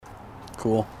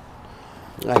Cool.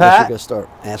 I guess you're going to start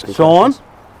asking Shawn, questions.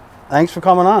 thanks for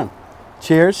coming on.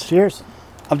 Cheers. Cheers.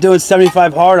 I'm doing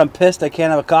 75 hard. I'm pissed I can't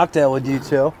have a cocktail with you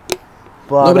two.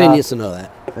 But, Nobody needs to know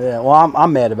that. Yeah, well,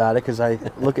 I'm mad about it because I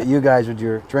look at you guys with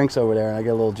your drinks over there and I get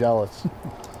a little jealous.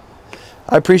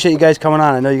 I appreciate you guys coming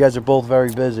on. I know you guys are both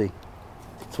very busy.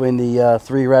 Between the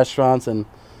 3 restaurants and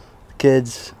the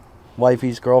kids,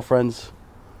 wifeys, girlfriends.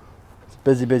 It's a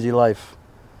busy, busy life.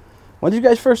 When did you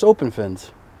guys first open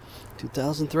FINS?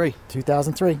 2003.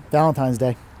 2003, Valentine's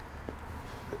Day.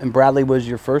 And Bradley was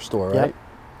your first store, right? Yep.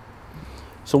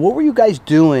 So what were you guys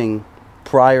doing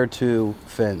prior to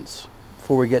FINS,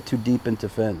 before we get too deep into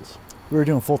FINS? We were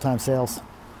doing full-time sales,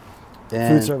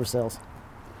 And food service sales.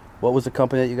 what was the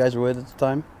company that you guys were with at the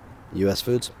time? U.S.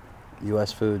 Foods.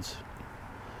 U.S. Foods.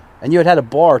 And you had a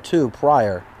bar, too,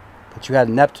 prior, but you had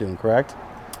Neptune, correct?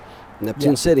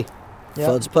 Neptune Yep. City. Yep.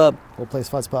 Fud's Pub. Old Place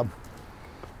Fud's Pub.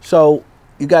 So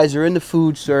you guys are in the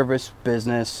food service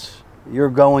business. You're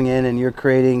going in and you're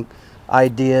creating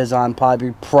ideas on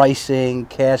probably pricing,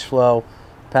 cash flow.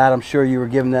 Pat, I'm sure you were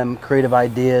giving them creative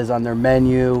ideas on their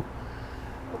menu.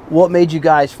 What made you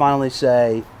guys finally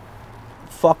say,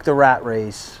 fuck the rat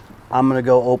race, I'm going to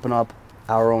go open up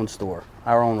our own store,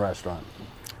 our own restaurant?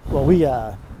 Well,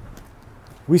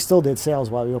 we still did sales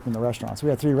while we opened the restaurants. We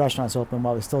had 3 restaurants open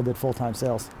while we still did full-time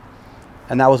sales.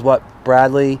 And that was what,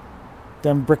 Bradley?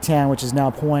 Then Bricktown, which is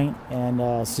now Point, and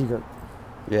Seagirt.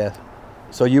 Yeah.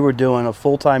 So you were doing a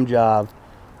full-time job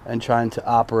and trying to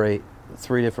operate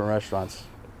 3 different restaurants.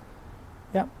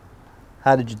 Yep.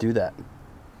 How did you do that?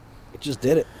 We just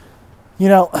did it. You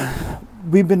know,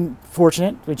 we've been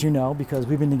fortunate, which you know, because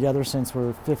we've been together since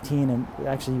we're 15, and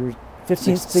actually you were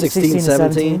 15, 16 and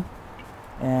 17.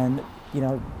 And, you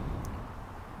know,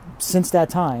 since that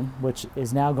time, which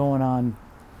is now going on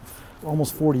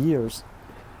almost 40 years,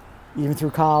 even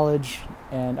through college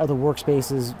and other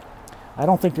workspaces, I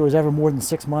don't think there was ever more than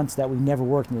 6 months that we never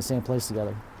worked in the same place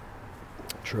together.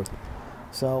 True.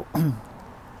 So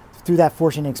through that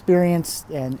fortunate experience,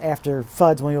 and after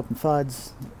Fuds, when we opened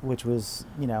Fuds, which was,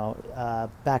 you know,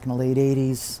 back in the late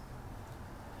 80s,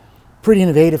 pretty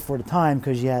innovative for the time,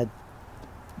 because you had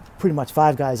pretty much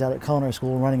 5 guys out at culinary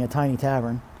school running a tiny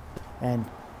tavern and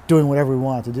doing whatever we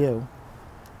wanted to do.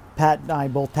 Pat and I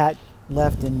both, Pat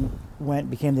left and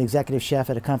became the executive chef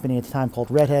at a company at the time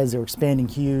called Redheads. They were expanding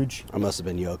huge. I must have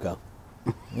been Yoko.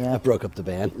 Yeah. I broke up the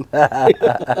band.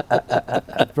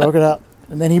 Broke it up.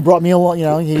 And then he brought me along, you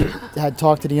know, he had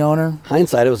talked to the owner.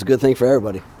 Hindsight, it was a good thing for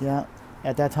everybody. Yeah.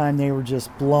 At that time, they were just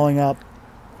blowing up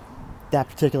that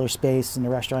particular space in the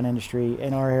restaurant industry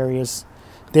in our areas.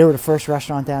 They were the first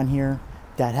restaurant down here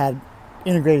that had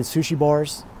integrated sushi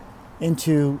bars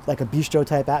into like a bistro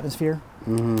type atmosphere.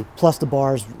 Mm-hmm. Plus the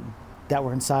bars that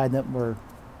were inside that were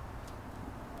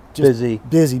just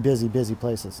busy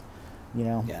places, you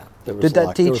know. Yeah. There was Did a that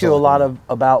lot- there teach was you a going lot on.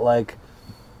 about like,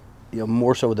 you know,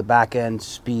 more so with the back end,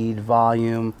 speed,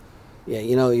 volume? Yeah,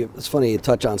 you know, it's funny you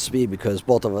touch on speed because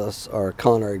both of us are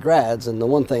culinary grads, and the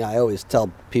one thing I always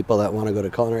tell people that want to go to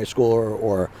culinary school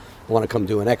or want to come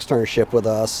do an externship with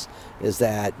us is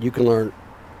that you can learn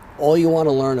all you want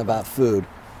to learn about food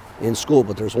in school,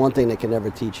 but there's one thing they can never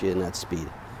teach you, and that's speed.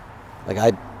 Like,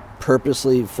 I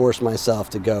purposely forced myself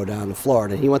to go down to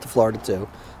Florida, and he went to Florida too,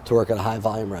 to work at a high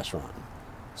volume restaurant.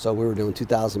 So we were doing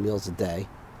 2,000 meals a day,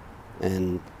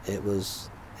 and it was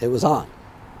on.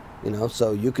 You know,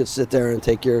 so you could sit there and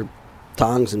take your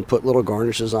tongs and put little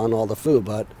garnishes on all the food,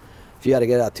 but if you got to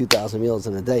get out 2,000 meals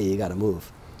in a day, you got to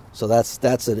move. So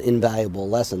that's an invaluable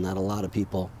lesson that a lot of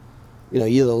people, you know,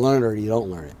 you either learn it or you don't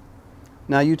learn it.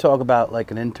 Now you talk about like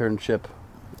an internship, you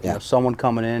Yeah. know, someone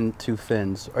coming in to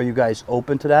FINS. Are you guys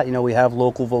open to that? You know, we have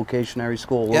local vocationary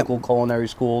school, Yep. local culinary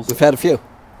schools. We've had a few.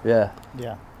 Yeah.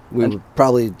 Yeah. We would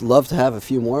probably love to have a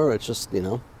few more. It's just, you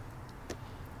know,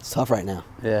 it's tough right now.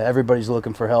 Yeah, everybody's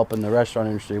looking for help in the restaurant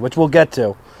industry, which we'll get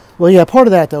to. Well, yeah, part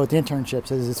of that, though, with the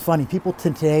internships is it's funny. People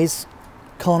in today's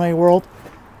culinary world,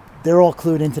 they're all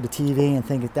clued into the TV and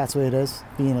think that's what it is,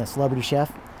 being a celebrity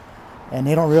chef. And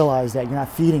they don't realize that you're not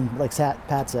feeding, like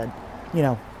Pat said, you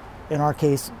know, in our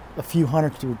case, a few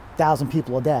hundred to 1,000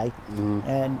 people a day. Mm-hmm.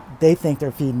 And they think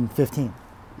they're feeding 15.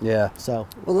 Yeah. So,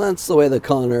 Well, that's the way the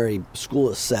culinary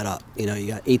school is set up. You know, you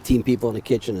got 18 people in the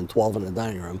kitchen and 12 in the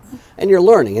dining room, and you're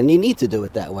learning, and you need to do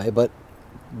it that way. But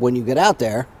when you get out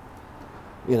there,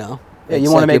 you know, Yeah, it's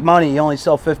you want to like make money, you only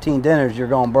sell 15 dinners, you're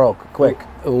going broke quick.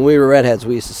 When we were redheads,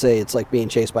 we used to say it's like being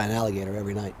chased by an alligator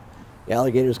every night. The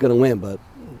alligator's going to win, but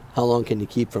how long can you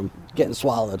keep from getting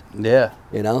swallowed? Yeah.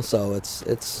 You know, so it's.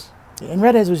 and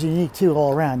Redheads was unique, too,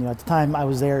 all around. You know, at the time I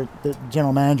was there, the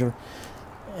general manager,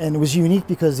 and it was unique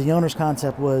because the owner's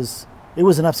concept was, it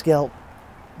was an upscale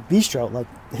bistro. Like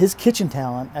his kitchen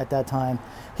talent at that time,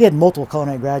 he had multiple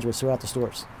culinary graduates throughout the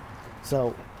stores.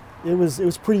 So it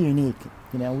was pretty unique.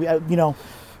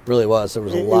 Really was. There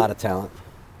was a lot of talent.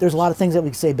 There's a lot of things that we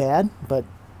could say bad, but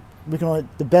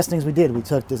the best things we did. We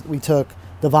took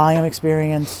the volume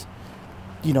experience,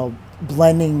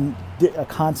 blending a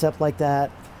concept like that.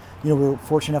 We were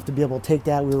fortunate enough to be able to take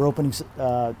that. We were opening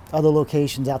other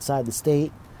locations outside the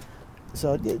state.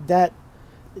 So that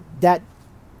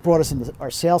brought us into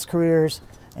our sales careers,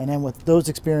 and then with those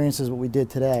experiences, what we did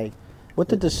today. What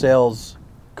did the sales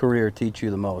career teach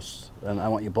you the most? And I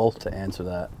want you both to answer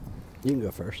that. You can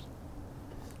go first.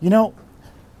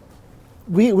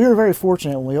 We were very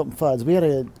fortunate when we opened Fuds. We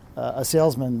had a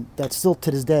salesman that's still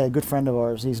to this day a good friend of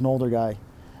ours. He's an older guy,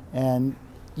 and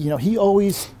he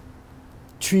always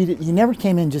he never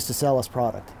came in just to sell us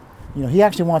product. He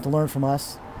actually wanted to learn from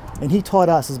us, and he taught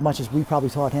us as much as we probably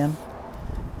taught him.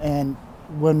 And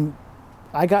when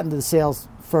I got into the sales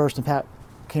first, and Pat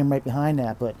came right behind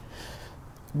that, but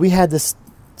we had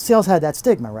sales had that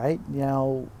stigma, right?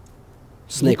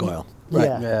 Snake oil. Right.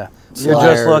 Yeah. You're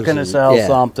just looking to sell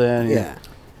something. Yeah.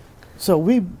 So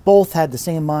we both had the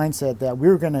same mindset that if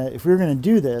we were gonna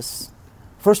do this,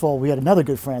 first of all, we had another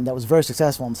good friend that was very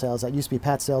successful in sales that used to be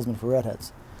Pat's salesman for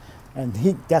Redheads. And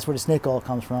that's where the snake oil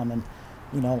comes from. And,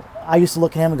 I used to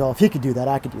look at him and go, if he could do that,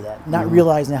 I could do that. Not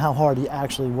realizing how hard he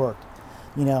actually worked.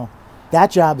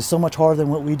 That job is so much harder than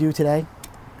what we do today.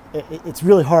 It's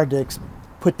really hard to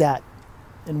put that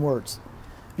in words,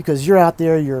 because you're out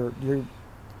there,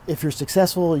 if you're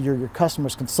successful, you're your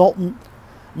customer's consultant.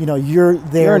 You're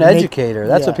there. You're an educator.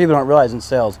 That's what people don't realize in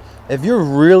sales. If you're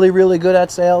really, really good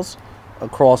at sales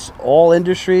across all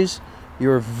industries,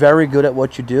 you're very good at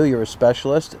what you do. You're a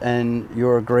specialist, and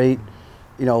you're a great,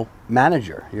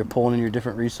 manager. You're pulling in your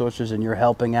different resources, and you're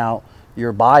helping out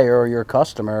your buyer or your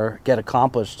customer get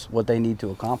accomplished what they need to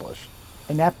accomplish.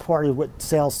 And that part of what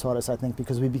sales taught us, I think,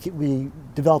 because we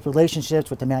developed relationships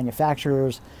with the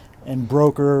manufacturers and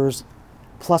brokers.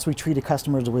 Plus, we treated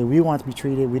customers the way we want to be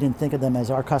treated. We didn't think of them as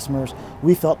our customers.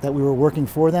 We felt that we were working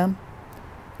for them.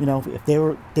 If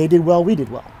they did well, we did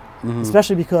well. Mm-hmm.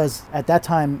 Especially because at that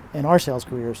time in our sales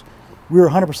careers, we were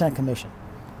 100% commission.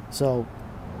 So,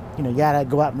 you got to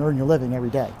go out and earn your living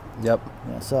every day. Yep.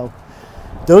 So,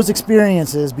 those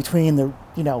experiences between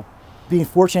being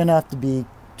fortunate enough to be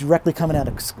directly coming out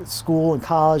of school and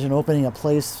college and opening a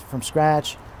place from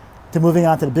scratch, to moving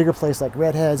on to the bigger place like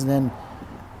Redheads, and then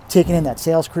taking in that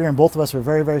sales career, and both of us were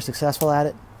very, very successful at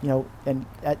it. And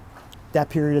at that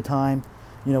period of time,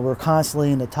 we're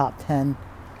constantly in the top 10.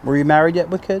 Were you married yet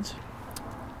with kids?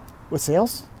 With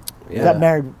sales? Yeah. We got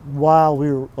married while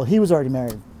he was already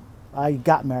married. I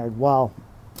got married while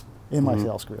in my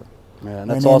sales career. Yeah,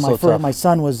 that's also tough. My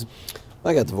son was...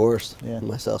 I got divorced in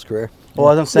my sales career. Well,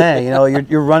 as I'm saying,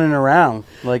 you're running around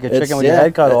like a chicken with your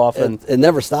head cut off. And it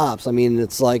never stops. I mean,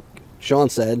 it's like Shawn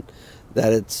said,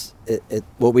 that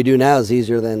what we do now is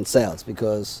easier than sales,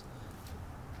 because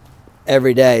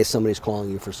every day somebody's calling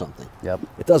you for something. Yep.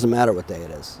 It doesn't matter what day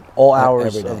it is. All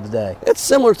hours of the day. It's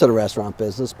similar to the restaurant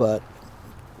business, but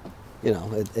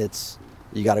it's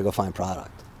you got to go find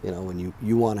product. When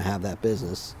you want to have that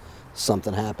business,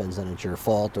 something happens and it's your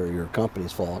fault or your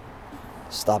company's fault.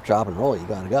 Stop, drop, and roll. You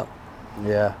got to go.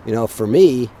 Yeah. For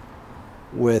me,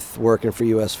 with working for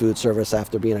U.S. Food Service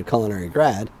after being a culinary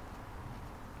grad,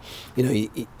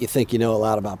 you think you know a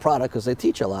lot about product because they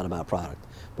teach you a lot about product.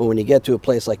 But when you get to a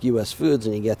place like U.S. Foods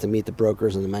and you get to meet the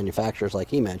brokers and the manufacturers like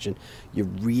he mentioned, you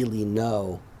really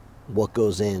know what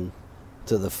goes in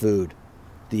to the food,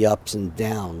 the ups and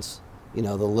downs, the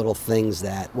little things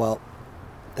that,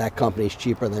 that company's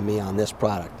cheaper than me on this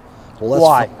product. Well,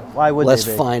 why? Why would let's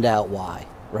they be? find out why,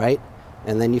 right?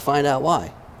 And then you find out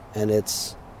why. And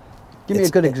Give me a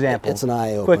good example. It's an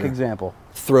eye-opener. Quick example.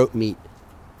 Throat meat.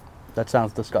 That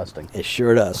sounds disgusting. It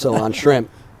sure does. So on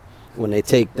shrimp, when they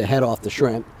take the head off the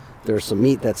shrimp, there's some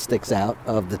meat that sticks out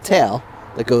of the tail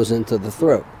that goes into the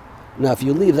throat. Now, if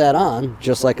you leave that on,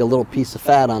 just like a little piece of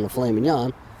fat on a filet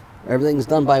mignon, everything's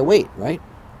done by weight, right?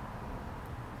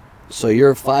 So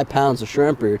your 5 pounds of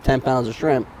shrimp or your 10 pounds of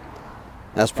shrimp,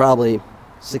 that's probably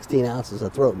 16 ounces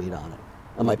of throat meat on it.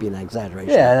 That might be an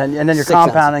exaggeration. Yeah, and then you're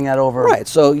compounding that over. Right,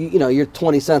 so you're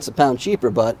 20 cents a pound cheaper,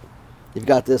 but you've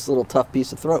got this little tough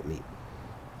piece of throat meat.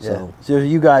 So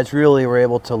you guys really were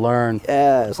able to learn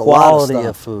quality quality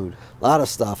of food. A lot of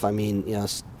stuff. I mean,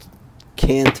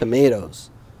 canned tomatoes.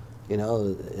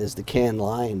 Is the can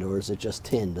lined or is it just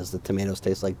tin? Does the tomatoes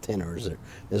taste like tin, or is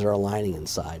there a lining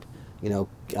inside?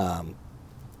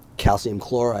 Calcium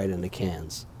chloride in the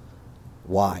cans.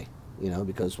 Why?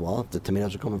 because, well, if the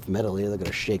tomatoes are coming from Italy, they're going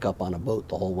to shake up on a boat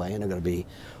the whole way, and they're going to be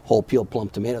whole peeled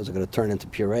plump tomatoes are going to turn into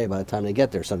puree by the time they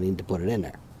get there, so they need to put it in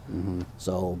there.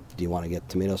 So do you want to get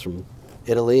tomatoes from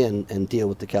Italy and deal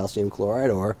with the calcium chloride,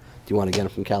 or do you want to get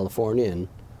them from California and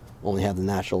only have the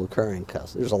natural occurring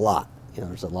calcium? There's a lot.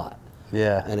 There's a lot.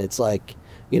 Yeah. And it's like,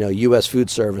 U.S. food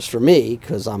service for me,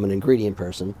 because I'm an ingredient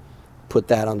person, put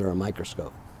that under a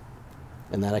microscope.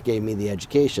 And that gave me the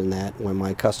education that when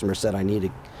my customer said I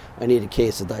need a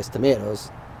case of diced tomatoes,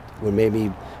 would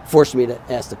maybe force me to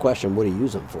ask the question, what do you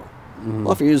use them for?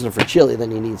 Well, if you're using them for chili, then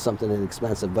you need something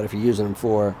inexpensive. But if you're using them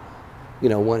for,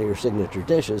 one of your signature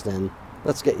dishes, then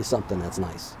let's get you something that's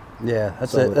nice. Yeah,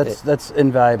 that's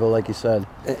invaluable, like you said.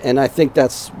 And I think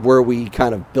that's where we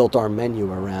kind of built our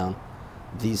menu around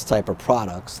these type of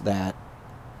products that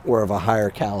were of a higher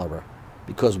caliber,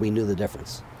 because we knew the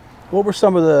difference. What were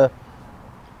some of the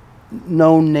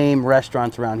known name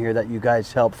restaurants around here that you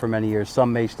guys helped for many years?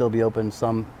 Some may still be open,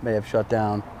 some may have shut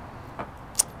down.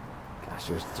 Gosh,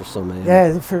 there's so many.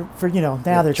 Yeah, for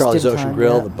now there's Charlie's still Ocean time,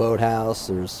 Grill, yeah. the Boathouse.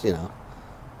 There's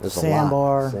there's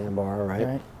Sandbar. a lot. Sandbar,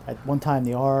 right? At one time,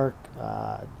 the Ark,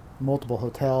 multiple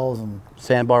hotels, and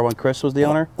Sandbar when Chris was the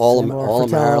owner? All Sandbar of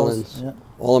hotels, Maryland's, yeah.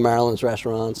 all of Maryland's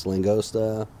restaurants,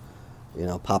 Langosta,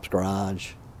 Pop's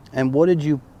Garage. And what did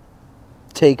you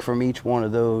take from each one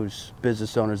of those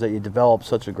business owners that you developed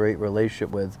such a great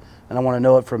relationship with? And I want to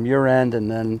know it from your end,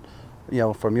 and then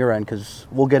from your end, because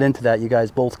we'll get into that. You guys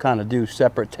both kind of do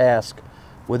separate tasks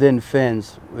within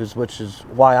FINS, which is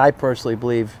why I personally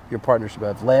believe your partnership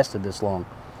have lasted this long.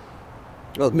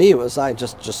 Well, with me, it was I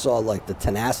just saw like the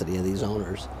tenacity of these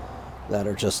owners that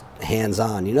are just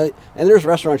hands-on, and there's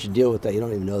restaurants you deal with that you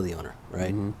don't even know the owner,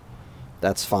 right? Mm-hmm.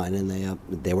 That's fine, and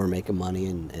they were making money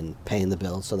and paying the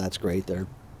bills, so that's great. They're,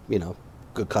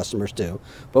 good customers too.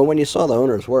 But when you saw the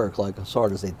owners work like as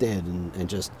hard as they did and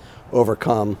just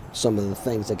overcome some of the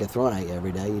things that get thrown at you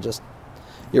every day,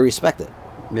 you respect it.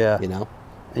 Yeah.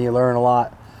 And you learn a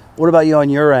lot. What about you on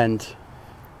your end?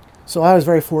 So I was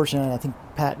very fortunate, and I think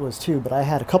Pat was too, but I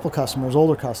had a couple customers,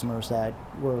 older customers, that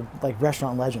were like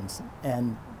restaurant legends.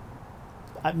 And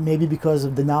maybe because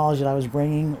of the knowledge that I was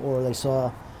bringing, or they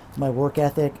saw my work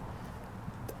ethic,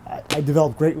 I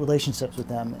developed great relationships with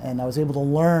them, and I was able to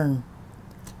learn,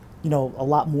 a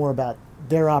lot more about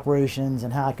their operations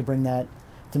and how I could bring that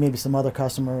to maybe some other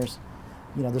customers.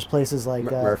 There's places like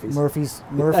Murphy's.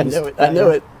 I knew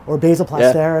it. Or Basil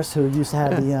Plasteris, who used to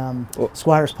have the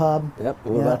Squire's Pub. Yep.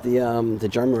 What about the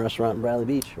German restaurant in Bradley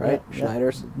Beach, right? Yeah,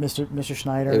 Schneider's. Mr.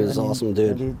 Schneider. He was awesome,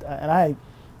 dude. In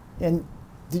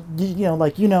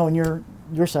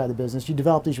your side of the business, you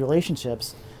develop these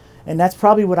relationships, and that's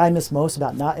probably what I miss most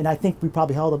about not. And I think we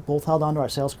probably both held on to our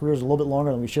sales careers a little bit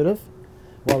longer than we should have,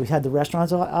 while we had the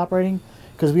restaurants operating,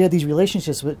 because we had these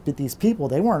relationships with these people.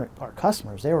 They weren't our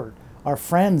customers; they were our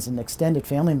friends and extended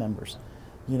family members.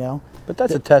 But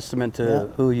that's a testament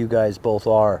to who you guys both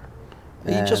are.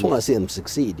 And you just want to see them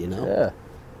succeed, Yeah,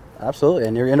 absolutely.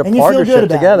 And you're in a and partnership you feel good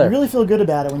together. You really feel good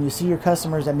about it when you see your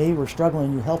customers that maybe were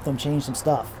struggling. You help them change some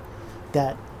stuff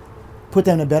that put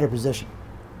them in a better position,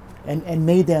 and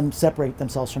made them separate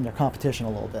themselves from their competition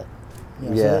a little bit.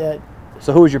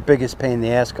 So who was your biggest pain in the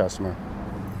ass customer?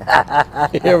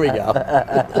 Here we go.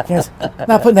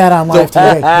 Not putting that on live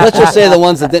today. Let's just say the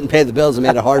ones that didn't pay the bills and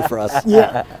made it hard for us.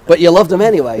 Yeah. But you loved them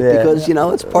anyway because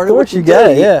it's part of what you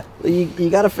get. do. Yeah.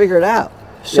 You got to figure it out.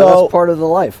 So that's part of the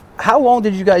life. How long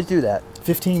did you guys do that?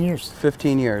 15 years.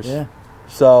 15 years. Yeah.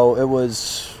 So it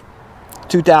was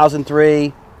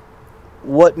 2003.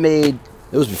 What made?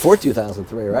 It was before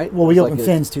 2003, right? Well, we opened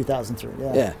FINS 2003.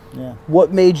 Yeah.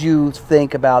 What made you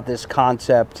think about this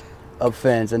concept of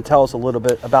FINS, and tell us a little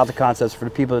bit about the concepts for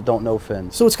the people that don't know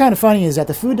FINS. So what's kind of funny is that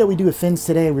the food that we do at FINS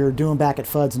today, we were doing back at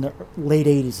FUDS in the late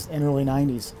 80s and early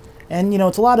 90s. And,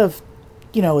 it's a lot of,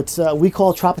 it's we call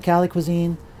it TropiCali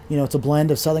cuisine. It's a blend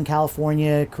of Southern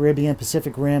California, Caribbean,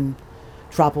 Pacific Rim,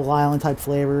 tropical island type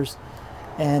flavors.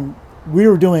 And we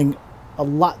were doing a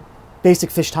lot basic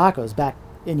fish tacos back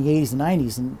in the 80s and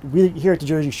 90s. And we here at the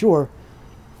Jersey Shore,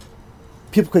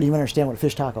 people couldn't even understand what a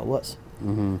fish taco was,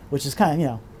 which is kind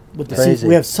of, with the seafood,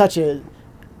 we have such a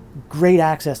great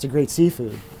access to great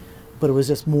seafood, but it was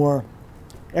just more.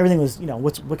 Everything was,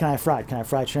 what can I have fried? Can I have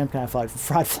fried shrimp? Can I have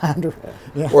fried flounder?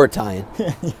 Yeah. Or Italian.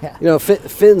 Yeah.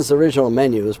 Finn's original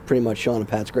menu was pretty much Shawn and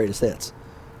Pat's greatest hits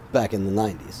back in the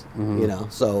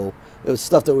 90s. So it was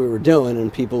stuff that we were doing,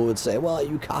 and people would say, "Well,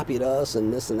 you copied us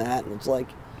and this and that," and it's like,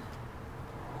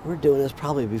 we're doing this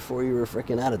probably before you were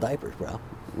freaking out of diapers, bro.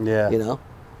 Yeah. This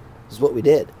is what we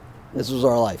did. This was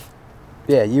our life.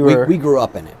 Yeah, we grew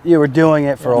up in it. You were doing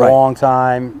it for a long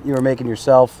time. You were making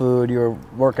yourself food. You were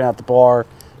working at the bar.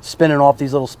 spinning off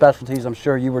these little specialties I'm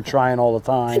sure you were trying all the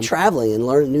time. And traveling and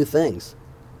learning new things.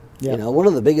 Yeah. You know, one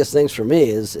of the biggest things for me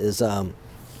is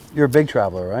You're a big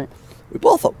traveler, right? we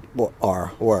both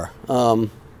were. One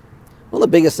of the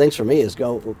biggest things for me is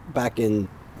go back in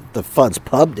the FUD's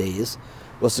pub days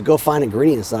was to go find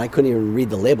ingredients that I couldn't even read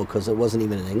the label because it wasn't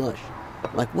even in English.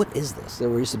 I'm like, what is this? There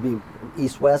used to be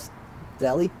East West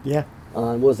Deli. Yeah.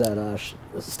 What was that?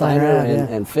 Steiner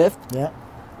and Fifth. Yeah.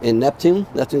 In Neptune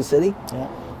City. Yeah.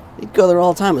 You'd go there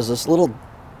all the time. It was this little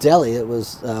deli. It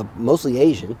was mostly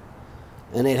Asian,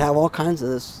 and they'd have all kinds of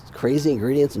this crazy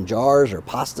ingredients in jars or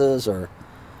pastas or.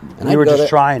 And You were I'd go just there-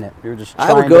 trying it. You were just.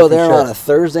 I would trying go different there on shit. a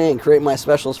Thursday and create my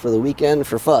specials for the weekend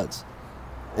for FUDs,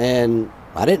 and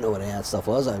I didn't know what any of that stuff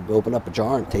was. I'd open up a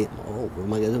jar and taste. Oh, what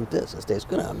am I gonna do with this? This tastes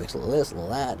good. I'll mix a little this, a little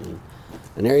that, and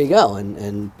there you go.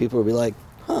 And people would be like,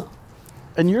 huh.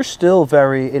 And you're still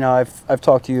very, I've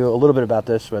talked to you a little bit about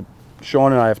this, but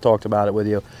Shawn and I have talked about it with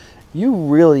you. You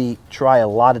really try a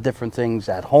lot of different things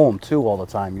at home too all the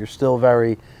time. You're still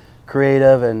very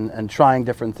creative and trying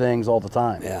different things all the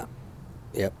time. Yeah.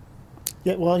 Yep.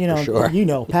 Yeah. Well, For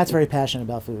sure. Pat's very passionate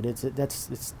about food. It's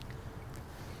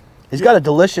He's got a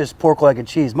delicious pork leg and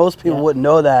cheese. Most people Yeah. wouldn't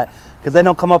know that because they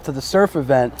don't come up to the surf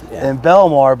event Yeah. in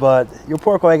Belmar, but your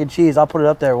pork leg and cheese, I'll put it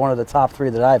up there, one of the top 3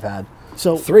 that I've had.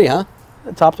 so 3, huh?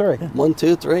 The top 3. 1,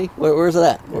 2, 3. Where's it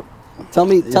at? Tell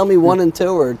me 1 and 2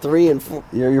 or 3 and 4.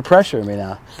 You're pressuring me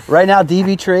now. Right now,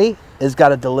 DV Tree has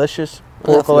got a delicious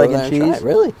I'll have pork to leg go and there try cheese. it.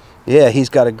 Really? Yeah, he's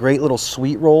got a great little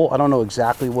sweet roll. I don't know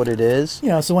exactly what it is.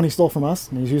 it's the one he stole from us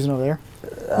and he's using over there.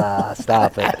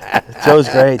 Stop it. Joe's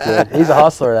great, dude. He's a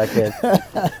hustler, that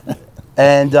kid.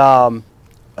 And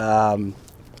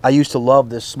I used to love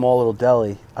this small little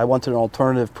deli. I went to an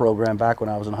alternative program back when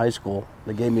I was in high school.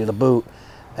 They gave me the boot,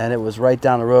 and it was right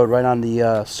down the road, right on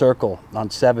the circle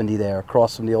on 70 there,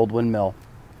 across from the old windmill.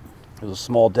 It was a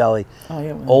small deli. Oh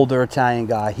yeah. Well, Older Italian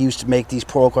guy. He used to make these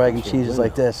pork leg and cheeses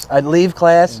like this. I'd leave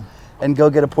class and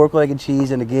go get a pork leg and cheese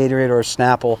and a Gatorade or a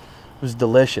Snapple. It was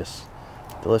delicious.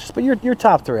 Delicious. But you're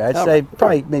top 3. I'd All say right.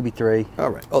 probably maybe 3. All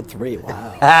right. Oh, 3.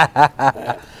 Wow.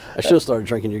 I should have started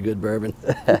drinking your good bourbon.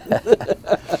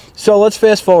 So let's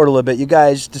fast forward a little bit. You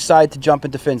guys decide to jump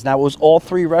into FINS. Now, was all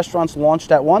 3 restaurants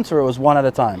launched at once, or it was one at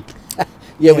a time?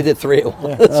 Yeah, we did 3 at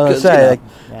once. say,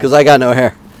 Because I got no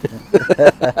hair.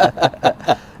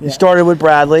 You started with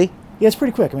Bradley. yeah, it's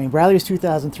pretty quick. I mean, Bradley was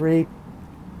 2003.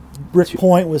 Brick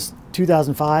Point was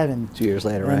 2005, and 2 years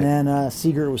later, right? and then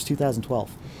Seagirt was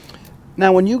 2012.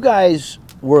 Now, when you guys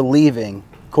were leaving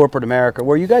corporate America,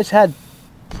 where you guys had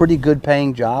pretty good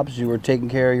paying jobs, you were taking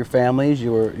care of your families,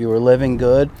 you were living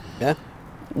good. Yeah.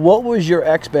 What was your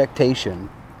expectation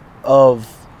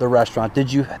of the restaurant?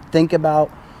 Did you think about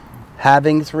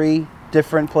having 3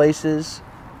 different places?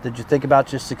 Did you think about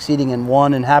just succeeding in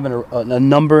one and having a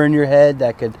number in your head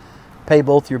that could pay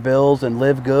both your bills and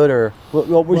live good, or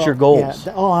what was your goals?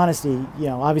 Yeah, all honesty,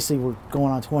 obviously we're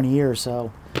going on 20 years,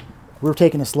 so we were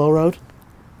taking a slow road.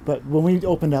 But when we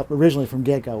opened up originally from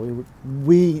get-go,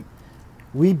 we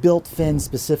built FINS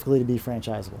specifically to be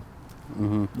franchisable.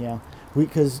 Mm-hmm. Yeah,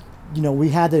 because we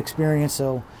had the experience.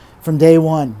 So from day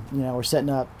one, we're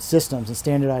setting up systems and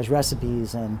standardized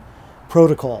recipes and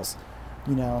protocols.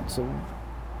 So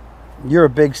You're a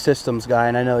big systems guy,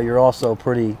 and I know you're also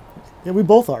pretty. yeah, we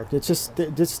both are. It's just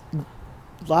a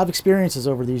lot of experiences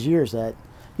over these years that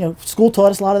school taught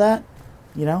us a lot of that.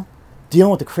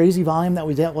 Dealing with the crazy volume that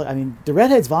we dealt with. I mean, the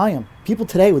Redheads volume. People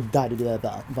today would die to do that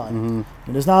volume. Mm-hmm.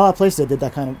 And there's not a lot of places that did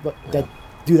that that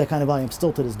do that kind of volume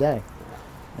still to this day.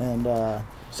 And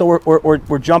So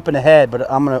we're jumping ahead, but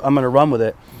I'm gonna run with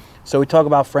it. So we talk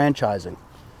about franchising.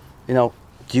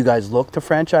 Do you guys look to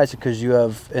franchise it? Because you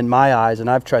have, in my eyes, and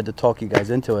I've tried to talk you guys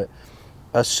into it,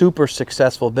 a super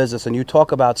successful business. And you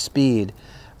talk about speed.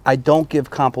 I don't give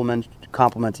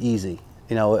compliments easy.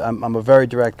 I'm a very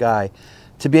direct guy.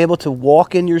 To be able to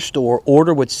walk in your store,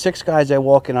 order with 6 guys I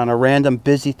walk in on a random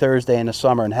busy Thursday in the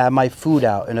summer, and have my food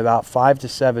out in about 5 to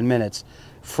 7 minutes,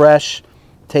 fresh,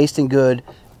 tasting good,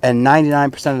 and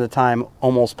 99% of the time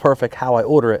almost perfect how I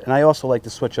order it. And I also like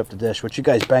to switch up the dish, which you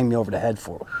guys bang me over the head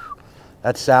for.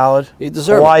 That salad, You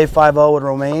deserve Hawaii 5-0 with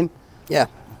romaine, Yeah.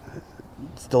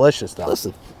 it's delicious though.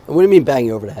 Listen, what do you mean bang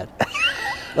you over the head?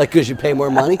 Like because you pay more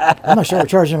money? I'm not sure we're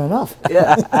charging them enough.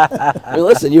 I mean,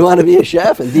 listen, you want to be a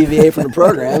chef and deviate from the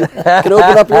program, you can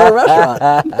open up your own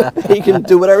restaurant. You can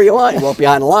do whatever you want. You walk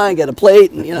behind the line, get a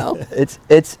plate, and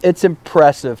It's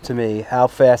impressive to me how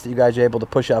fast that you guys are able to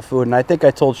push out food. And I think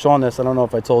I told Shawn this. I don't know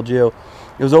if I told you.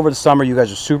 It was over the summer. You guys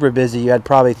were super busy. You had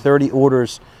probably 30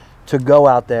 orders to go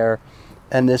out there.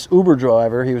 And this Uber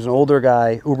driver, he was an older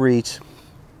guy, Uber Eats.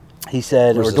 He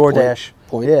said, or Was this DoorDash.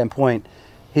 Point? Yeah, in Point.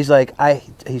 He's like,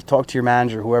 he talked to your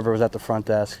manager, whoever was at the front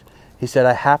desk. He said,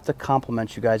 I have to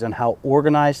compliment you guys on how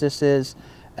organized this is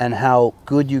and how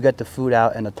good you get the food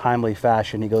out in a timely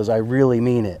fashion. He goes, I really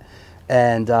mean it.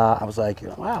 And I was like,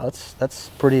 wow, that's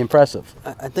pretty impressive.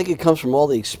 I think it comes from all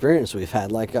the experience we've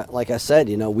had. Like I said,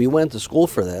 we went to school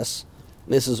for this.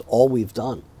 This is all we've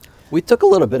done. We took a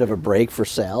little bit of a break for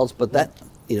sales, but that,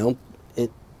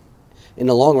 it in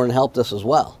the long run helped us as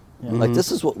well. Yeah. Like,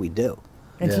 this is what we do.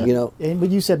 And and what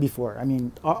you said before, I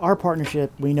mean, our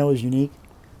partnership we know is unique,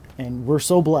 and we're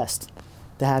so blessed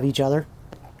to have each other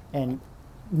and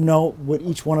know what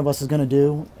each one of us is going to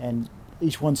do and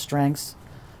each one's strengths,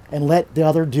 and let the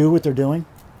other do what they're doing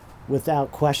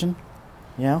without question,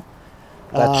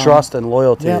 That trust and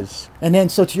loyalty is. And then,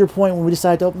 so to your point, when we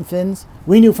decided to open FINS,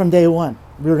 we knew from day one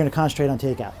we were going to concentrate on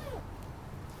takeout.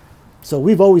 So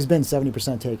we've always been 70%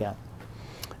 takeout.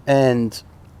 And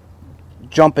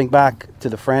jumping back to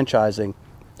the franchising,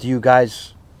 do you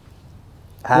guys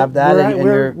have that in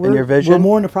your vision? We're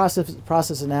more in the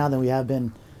process now than we have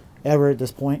been ever at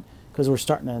this point, because we're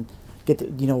starting to get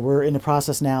we're in the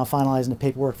process now, finalizing the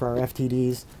paperwork for our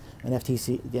FTDs and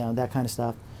FTC, that kind of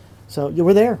stuff. So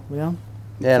we're there, Yeah,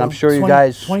 and I'm sure you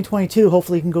guys 2022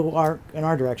 hopefully can go in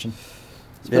our direction.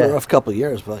 It's been a rough couple of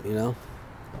years, but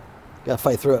gotta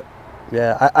fight through it.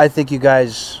 Yeah, I think you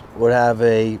guys would have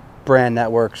a brand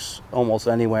networks almost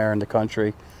anywhere in the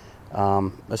country,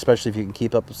 especially if you can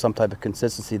keep up with some type of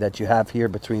consistency that you have here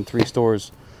between 3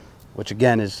 stores, which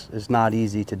again is not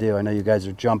easy to do. I know you guys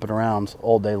are jumping around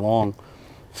all day long,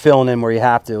 filling in where you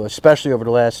have to, especially over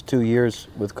the last 2 years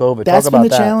with COVID. That's been the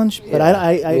challenge, but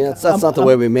that's not the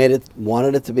way we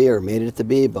wanted it to be, or made it to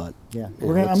be, but yeah,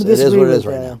 it is what it is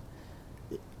right now.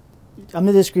 I'm going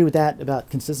to disagree with that about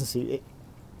consistency.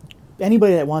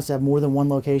 Anybody that wants to have more than one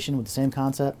location with the same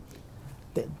concept,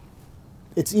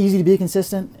 it's easy to be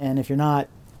consistent, and if you're not,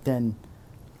 then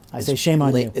I say shame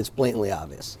on you. It's blatantly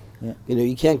obvious. Yeah.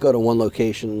 You can't go to one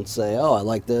location and say, oh, I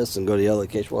like this, and go to the other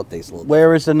location. Well, it takes a little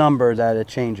Where is the number that it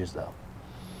changes, though?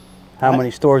 How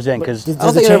many stores in? Because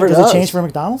does it change for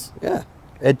McDonald's? Yeah.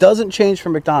 It doesn't change for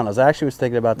McDonald's. I actually was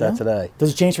thinking about that today.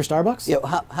 Does it change for Starbucks?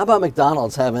 Yeah. How about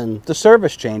McDonald's having... The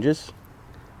service changes.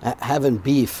 Having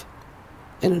beef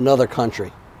in another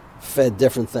country, fed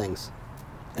different things,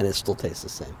 and it still tastes the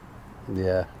same.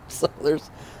 Yeah. So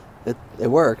it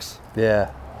works.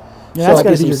 Yeah. Yeah, that's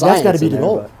got to be the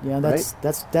goal. But, yeah,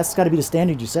 that's got to be the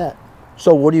standard you set.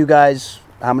 So what do you guys?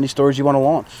 How many stores do you want to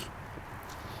launch?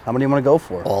 How many do you want to go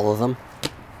for? All of them.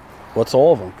 What's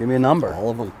all of them? Give me a number. All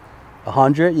of them.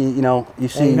 100. You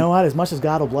see. Hey, you know what? As much as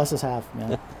God will bless us half,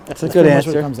 man. That's a good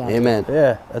answer. Amen.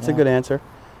 Yeah, that's a good answer.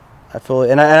 I feel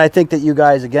it, and I think that you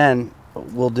guys again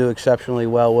will do exceptionally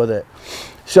well with it.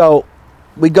 So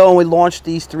we go and we launch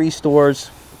these 3 stores.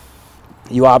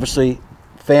 You obviously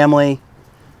family,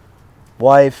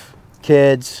 wife,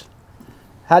 kids.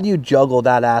 How do you juggle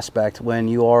that aspect when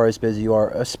you are as busy you are,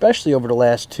 especially over the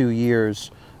last 2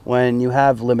 years when you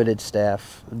have limited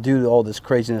staff due to all this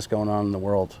craziness going on in the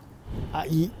world?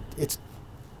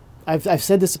 I've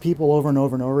said this to people over and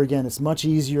over and over again. It's much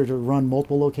easier to run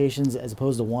multiple locations as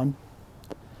opposed to one.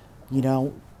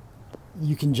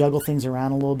 You can juggle things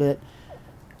around a little bit.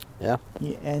 Yeah.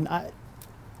 And I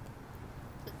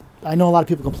know a lot of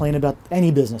people complain about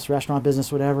any business, restaurant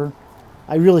business, whatever.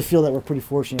 I really feel that we're pretty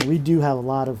fortunate. We do have a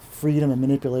lot of freedom and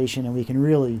manipulation, and we can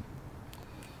really...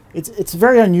 It's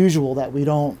very unusual that we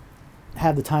don't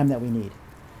have the time that we need.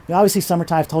 Obviously,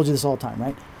 summertime, I've told you this all the time,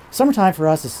 right? Summertime for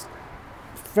us is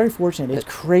very fortunate. It's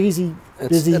crazy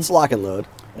busy. It's lock and load.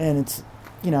 And it's,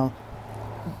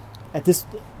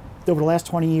 over the last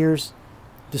 20 years,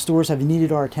 the stores have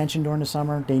needed our attention during the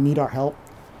summer. They need our help.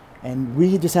 And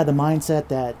we just had the mindset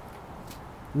that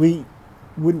we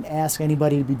wouldn't ask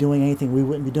anybody to be doing anything we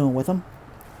wouldn't be doing with them.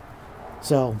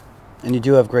 So. And you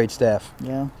do have great staff.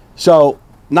 Yeah. So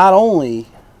not only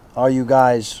are you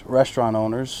guys restaurant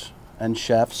owners and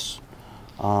chefs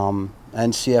and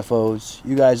CFOs,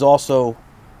 you guys also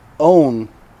own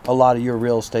a lot of your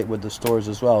real estate with the stores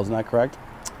as well. Isn't that correct?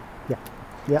 Yeah.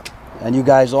 Yep. And you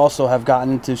guys also have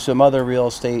gotten into some other real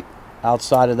estate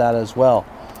outside of that as well.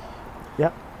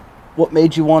 Yep. What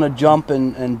made you want to jump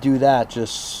and do that?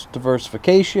 Just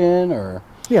diversification or?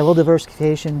 Yeah, a little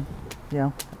diversification,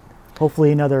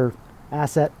 hopefully another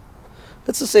asset.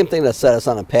 It's the same thing that set us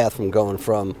on a path from going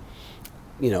from,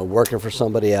 working for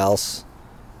somebody else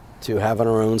to having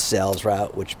our own sales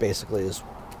route, which basically is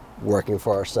working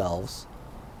for ourselves,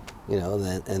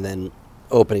 and then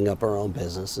opening up our own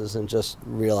businesses and just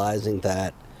realizing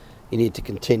that you need to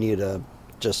continue to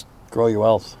just grow your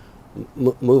wealth.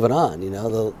 Moving on,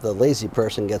 the lazy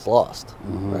person gets lost,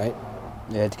 right?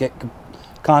 Yeah,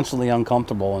 constantly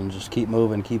uncomfortable and just keep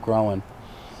moving, keep growing.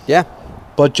 Yeah.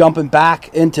 But jumping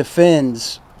back into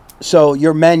FINS, so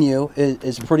your menu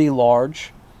is pretty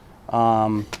large.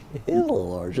 It is a little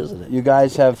large, isn't it? You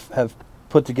guys have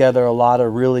put together a lot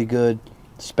of really good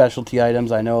specialty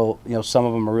items. I know, some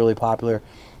of them are really popular.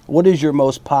 What is your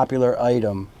most popular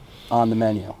item on the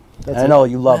menu? I know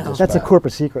you love this. That's a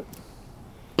corporate secret.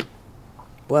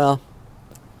 Well,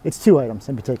 it's 2 items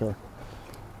in particular.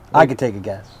 I could take a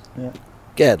guess. Yeah.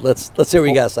 good. Let's see what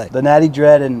you got to say. The Natty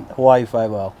Dread and Hawaii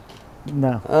 5-0.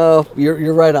 No. Oh,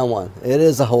 you're right on one. It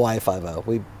is a Hawaii 5-0.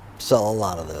 We sell a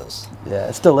lot of those. Yeah,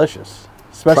 it's delicious.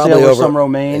 Especially Probably with over- some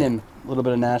romaine yeah. and a little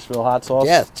bit of Nashville hot sauce.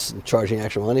 Yeah, it's charging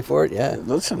extra money for it. Yeah,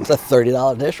 Listen. it's a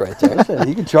 $30 dish right there. Listen,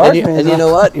 you can charge me. And you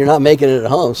know what? You're not making it at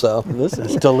home, so Listen,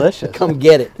 it's delicious. come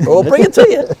get it, or we'll bring it to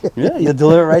you. Yeah, you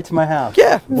deliver it right to my house.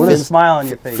 Yeah, With a smile on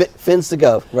your face. Fins to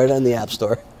go right on the App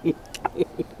Store.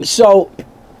 So,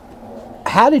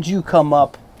 how did you come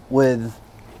up with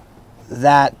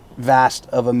that vast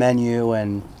of a menu,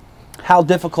 and how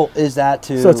difficult is that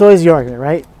to? So it's always the argument,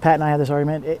 right? Pat and I have this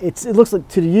argument. It looks like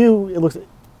to you, it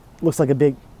looks like a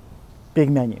big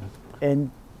menu, and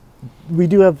we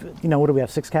do have, what do we have?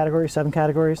 6 categories, 7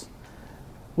 categories,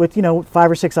 with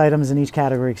 5 or 6 items in each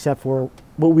category, except for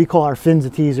what we call our fins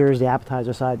and teasers, the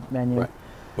appetizer side menu. Right.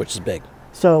 Which is big.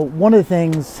 So one of the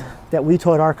things that we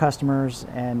taught our customers,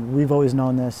 and we've always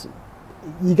known this,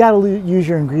 you got to use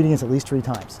your ingredients at least 3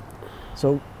 times.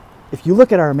 So if you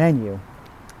look at our menu,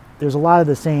 there's a lot of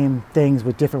the same things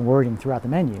with different wording throughout the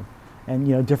menu,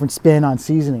 and different spin on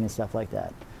seasoning and stuff like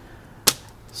that.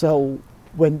 So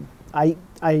when my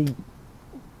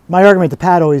argument to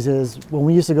Pat always is, when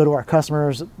we used to go to our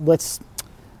customers, we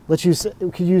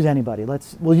could use anybody.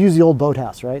 We'll use the old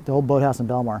Boathouse, right? The old Boathouse in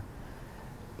Belmar.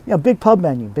 Big pub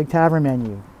menu, big tavern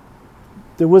menu.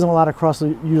 There wasn't a lot of cross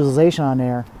utilization on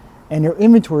there, and their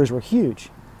inventories were huge.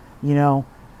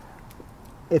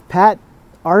 If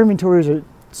our inventories are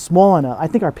small enough, I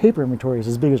think our paper inventory is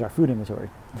as big as our food inventory.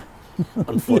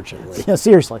 Unfortunately.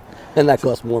 Seriously. And that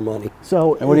costs more money.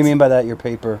 So. And what do you mean by that? Your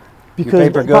paper? Because your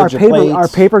paper goods, your plates? Our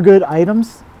paper good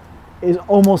items is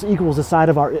almost equals the size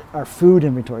of our food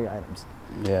inventory items.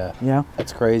 Yeah.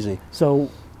 That's crazy. So,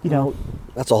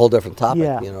 That's a whole different topic.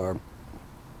 Yeah.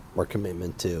 Our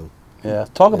commitment to. Yeah.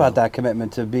 Talk about that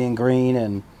commitment to being green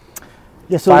and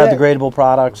so biodegradable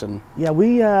products. And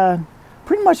we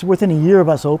pretty much within a year of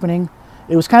us opening,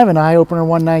 it was kind of an eye-opener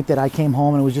one night that I came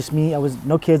home and it was just me. I was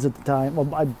no kids at the time.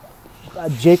 Well,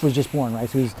 Jake was just born, right?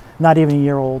 So he was not even a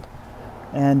year old.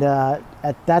 And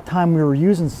at that time, we were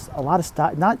using a lot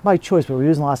of not by choice, but we were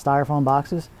using a lot of styrofoam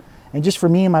boxes. And just for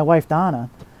me and my wife, Donna,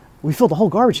 we filled the whole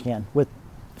garbage can with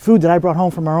food that I brought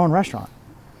home from our own restaurant,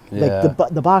 like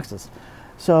the boxes.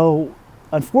 So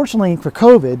unfortunately for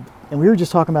COVID, and we were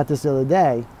just talking about this the other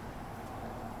day,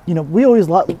 we always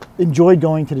enjoyed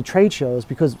going to the trade shows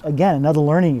because, again, another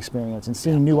learning experience and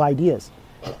seeing new ideas.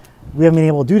 We haven't been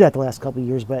able to do that the last couple of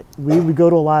years, but we would go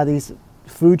to a lot of these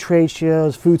food trade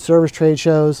shows, food service trade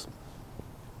shows,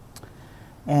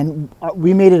 and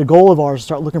we made it a goal of ours to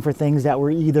start looking for things that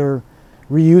were either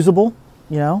reusable,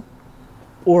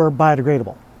 or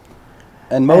biodegradable.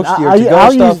 And most of your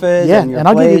to-go stuff is, yeah, and your and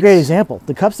I'll give you a great plates. example.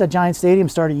 The cups that Giant Stadium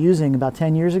started using about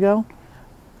 10 years ago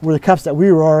were the cups that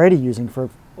we were already using for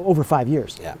over 5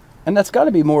 years. Yeah. And that's got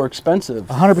to be more expensive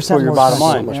 100% for your more bottom expensive.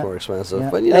 line. So much Yeah. more expensive. Yeah.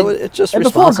 But, it's just And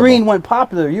responsible. before green went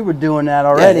popular, you were doing that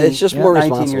already. it's just more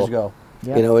 19 responsible. years ago.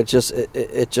 Yeah.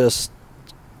 It just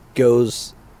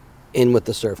goes in with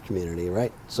the surf community,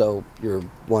 right? So you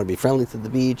want to be friendly to the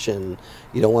beach, and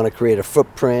you don't want to create a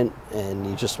footprint, and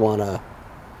you just want to,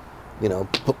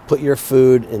 put your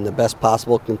food in the best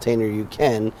possible container you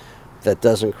can that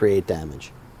doesn't create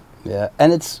damage. Yeah,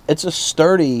 and it's a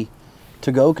sturdy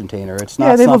to-go container. It's not.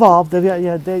 Yeah, they've something- evolved.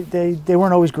 They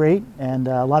weren't always great, and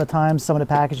a lot of times some of the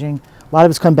packaging, a lot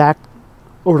of it's come back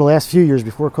over the last few years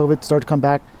before COVID started to come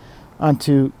back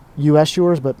onto U.S.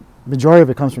 shores, but majority of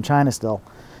it comes from China still,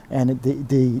 and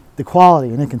the quality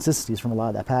and inconsistencies from a lot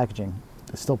of that packaging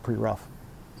is still pretty rough.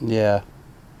 Yeah.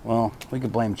 Well, we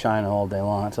could blame China all day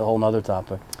long. It's a whole nother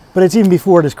topic. But it's even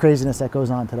before this craziness that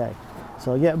goes on today.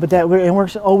 So yeah, but we're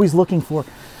always looking for,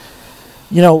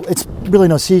 it's really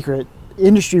no secret.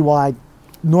 Industry-wide,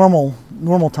 normal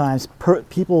times,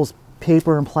 people's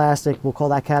paper and plastic, we'll call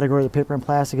that category, the paper and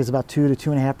plastic, is about 2 to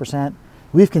 2.5%.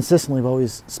 We've consistently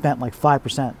always spent like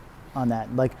 5% on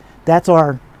that. Like that's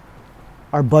our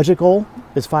budget goal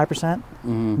is 5%,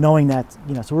 knowing that,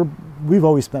 so we've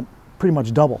always spent pretty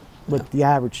much double with the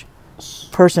average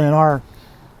person in our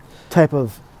type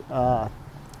of,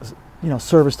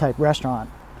 service type restaurant.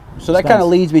 So that kind of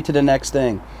leads me to the next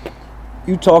thing.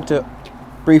 You talk to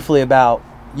briefly about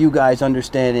you guys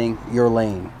understanding your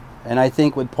lane. And I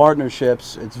think with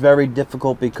partnerships, it's very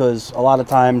difficult because a lot of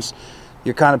times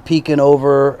you're kind of peeking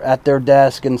over at their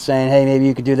desk and saying, hey, maybe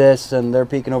you could do this, and they're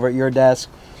peeking over at your desk.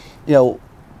 You know,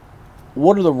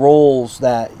 what are the roles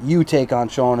that you take on,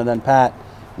 Shawn? And then Pat,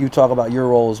 you talk about your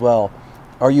role as well.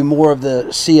 Are you more of the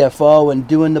CFO and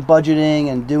doing the budgeting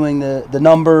and doing the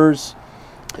numbers?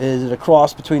 Is it a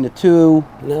cross between the two?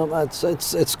 No,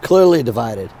 it's clearly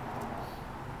divided,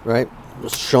 right?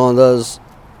 Shawn does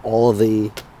all of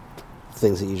the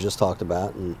things that you just talked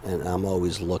about, and I'm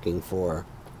always looking for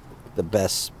the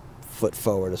best foot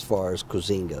forward as far as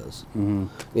cuisine goes. Mm-hmm.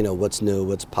 You know, what's new,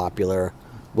 what's popular,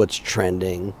 what's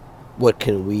trending, what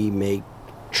can we make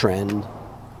trend,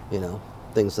 you know,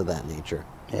 things of that nature.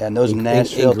 Yeah, and those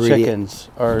Nashville chickens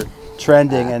are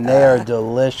trending, and they are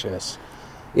delicious.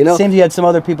 You know, it seems you had some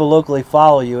other people locally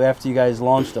follow you after you guys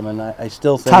launched them, and I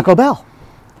still think... Taco Bell.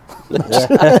 You know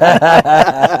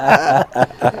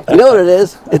what it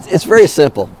is? It's very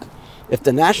simple. If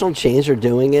the national chains are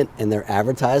doing it and they're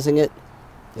advertising it,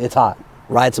 it's hot.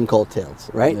 Ride some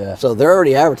coattails, right? Yeah. So they're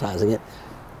already advertising it,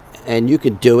 and you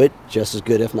could do it just as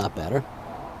good, if not better.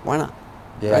 Why not?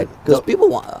 Yeah, right? Because people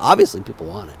want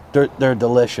it. They're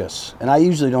delicious, and I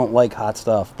usually don't like hot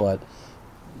stuff, but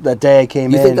that day I came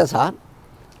in. You think that's hot?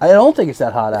 I don't think it's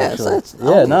that hot, actually.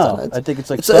 I think it's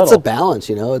like subtle. It's a balance,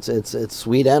 you know. It's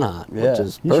sweet and hot, which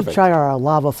is perfect. You should try our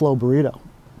lava flow burrito.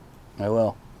 I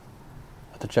will.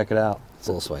 Have to check it out. It's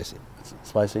a little spicy. It's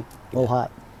spicy? A little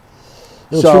hot.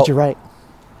 It'll treat you right.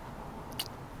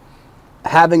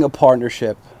 Having a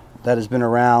partnership that has been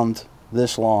around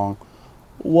this long,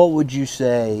 what would you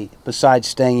say, besides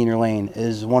staying in your lane,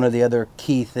 is one of the other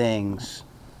key things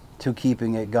to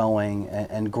keeping it going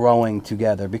and growing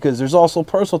together? Because there's also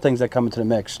personal things that come into the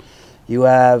mix. You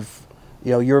have,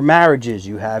 you know, your marriages,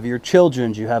 you have your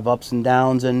children, you have ups and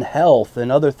downs and health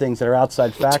and other things that are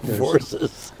outside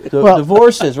factors.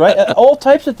 Divorces, right? All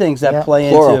types of things that play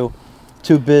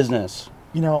into business.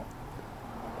 You know,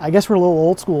 I guess we're a little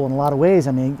old school in a lot of ways.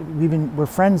 I mean, we're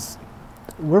friends.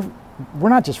 We're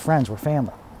not just friends, we're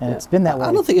family. And it's been that way.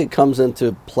 I don't think it comes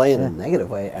into play in a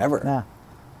negative way ever. No.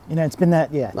 You know, it's been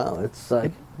that, No, it's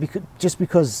like...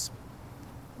 because,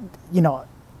 you know,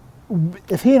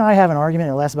 if he and I have an argument,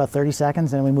 it lasts about 30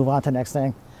 seconds, and we move on to the next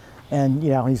thing. And, you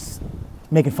know, he's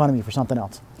making fun of me for something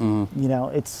else. Mm-hmm. You know,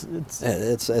 it's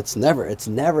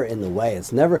never in the way.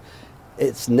 It's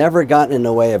never gotten in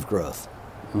the way of growth.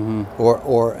 Mm-hmm.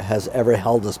 or has ever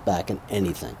held us back in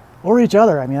anything. Or each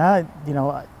other. I mean,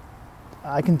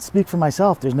 I can speak for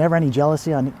myself. There's never any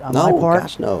jealousy on my part.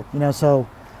 Gosh, no. You know, so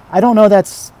I don't know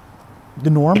that's the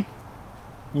norm,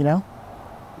 you know?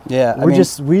 Yeah. We're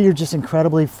just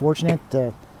incredibly fortunate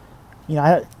to, you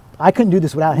know, I couldn't do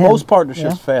this without him. Most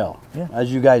partnerships fail,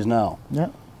 as you guys know. Yeah.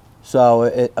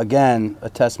 So, again, a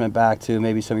testament back to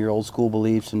maybe some of your old school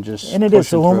beliefs and just And it is.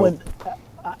 So when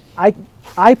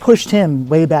I pushed him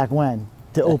way back when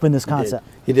to open this concept.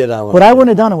 He did. But I wouldn't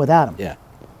have done it without him. Yeah.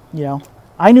 You know,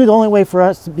 I knew the only way for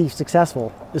us to be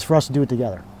successful is for us to do it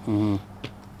together. Mm-hmm.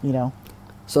 You know.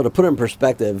 So to put it in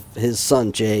perspective, his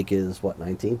son Jake is what,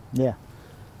 19? Yeah.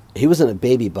 He was in a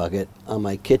baby bucket on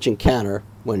my kitchen counter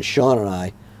when Shawn and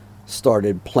I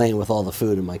started playing with all the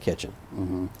food in my kitchen.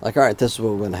 Mm-hmm. Like, all right, this is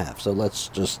what we're going to have. So let's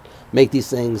just make these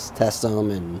things, test them,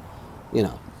 and you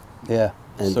know. Yeah.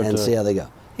 And see how they go.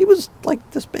 He was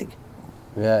like this big.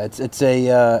 Yeah, it's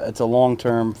a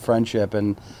long-term friendship,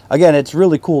 and again, it's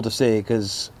really cool to see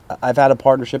because I've had a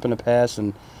partnership in the past,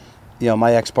 and you know,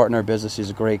 my ex-partner in business, he's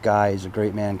a great guy, he's a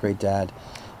great man, great dad.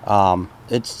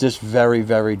 It's just very,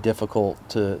 very difficult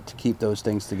to keep those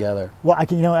things together. Well,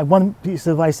 one piece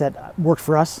of advice that worked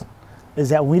for us is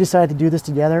that when we decided to do this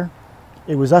together,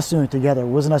 it was us doing it together. It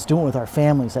wasn't us doing it with our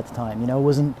families at the time. You know, it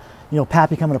wasn't, you know, Pat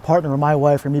becoming a partner with my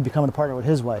wife or me becoming a partner with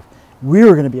his wife. We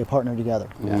were going to be a partner together,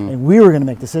 and we were going to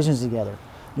make decisions together.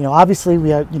 You know, obviously, we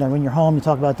had, you know, when you're home, you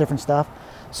talk about different stuff,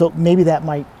 so maybe that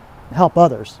might help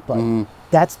others. But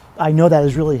I know that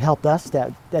has really helped us.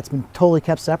 That's been totally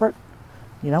kept separate.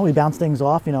 You know, we bounce things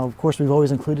off. You know, of course, we've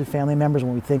always included family members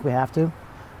when we think we have to,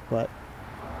 but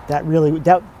that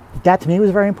to me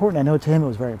was very important. I know to him it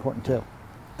was very important too.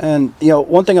 And you know,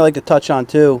 one thing I like to touch on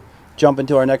too, jump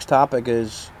into our next topic,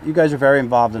 is you guys are very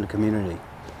involved in the community.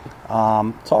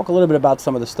 Talk a little bit about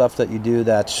some of the stuff that you do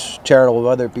that's charitable,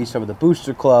 whether it be some of the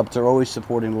booster clubs or always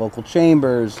supporting local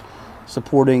chambers,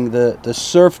 supporting the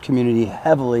surf community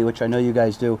heavily, which I know you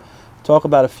guys do. Talk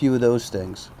about a few of those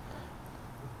things.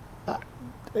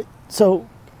 So,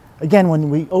 again, when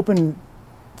we opened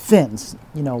FINS,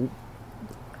 you know,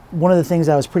 one of the things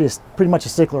I was pretty much a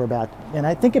stickler about, and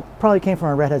I think it probably came from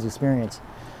our Redheads experience,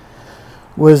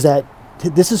 was that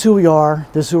this is who we are,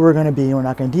 this is who we're going to be, and we're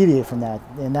not going to deviate from that.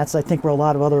 And that's, I think, where a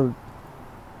lot of other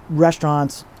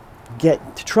restaurants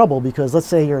get to trouble, because let's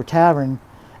say you're a tavern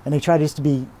and they try just to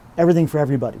be everything for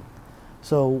everybody.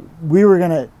 So we were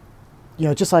going to,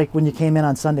 just like when you came in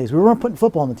on Sundays, we weren't putting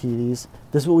football on the TVs.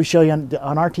 This is what we show you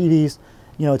on our TVs.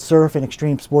 It's surf and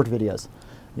extreme sport videos.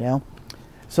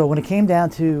 So when it came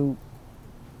down to,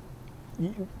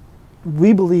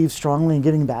 we believe strongly in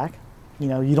giving back.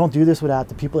 You don't do this without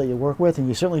the people that you work with, and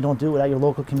you certainly don't do it without your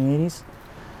local communities.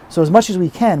 So as much as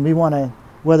we can, we want to,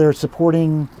 whether it's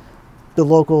supporting the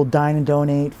local dine and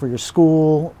donate for your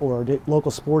school or the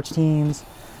local sports teams,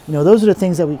 those are the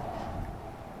things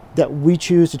that we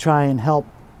choose to try and help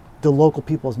the local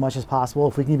people as much as possible.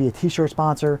 If we can be a t-shirt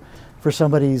sponsor for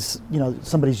somebody's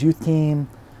youth team,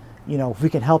 if we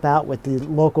can help out with the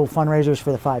local fundraisers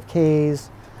for the 5Ks,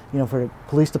 for the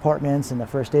police departments and the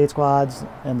first aid squads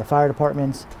and the fire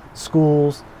departments,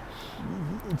 schools.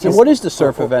 And what is the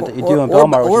surf event that you do in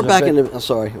Belmar? Or back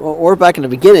in the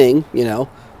beginning,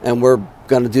 and we're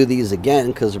going to do these again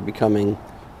because they're becoming,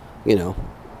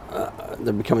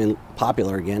 they're becoming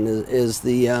popular again. Is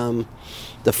the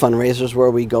fundraisers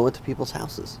where we go into people's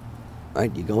houses,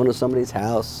 right? You go into somebody's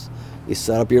house, you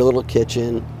set up your little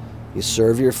kitchen, you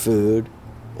serve your food,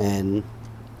 and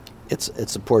it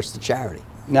supports the charity.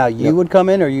 Now you would come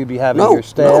in, or you'd be having your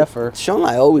staff, or Shawn and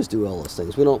I always do all those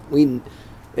things. Have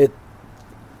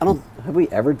we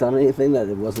ever done anything that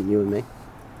it wasn't you and me?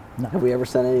 No. Have we ever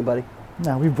sent anybody?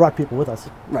 No, we've brought people with us.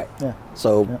 Right. Yeah.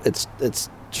 So it's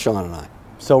Shawn and I.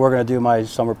 So we're gonna do my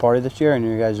summer party this year, and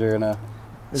you guys are gonna.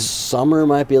 Summer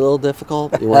might be a little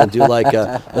difficult. You want to do like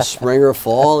a spring or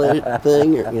fall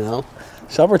thing,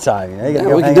 Summertime.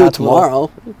 Yeah, we can do it tomorrow.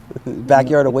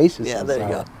 Backyard Oasis. Yeah, there you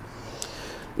go.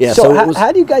 Yeah. So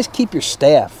how do you guys keep your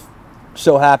staff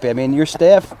so happy? I mean, your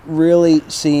staff really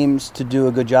seems to do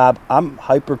a good job. I'm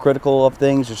hypercritical of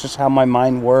things. It's just how my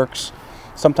mind works.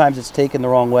 Sometimes it's taken the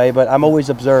wrong way, but I'm always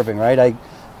observing, right? I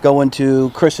go into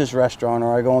Chris's restaurant,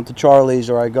 or I go into Charlie's,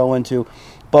 or I go into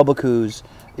Bubba Coo's.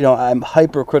 I'm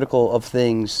hypercritical of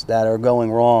things that are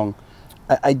going wrong.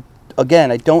 I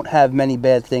don't have many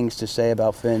bad things to say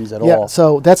about FINS at all. Yeah,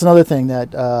 so that's another thing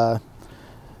that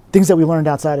things that we learned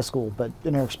outside of school, but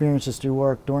in our experiences through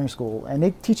work during school, and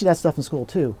they teach you that stuff in school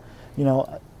too.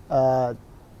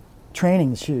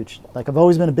 Training is huge. Like, I've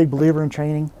always been a big believer in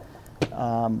training.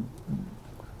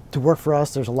 To work for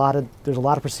us, there's a lot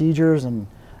of procedures and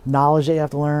knowledge that you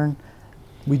have to learn.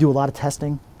 We do a lot of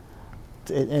testing.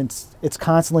 It's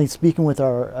constantly speaking with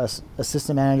our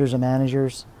assistant managers and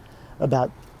managers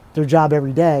about their job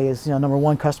every day. Is number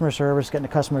one, customer service, getting the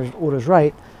customer's orders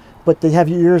right, but they have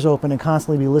your ears open and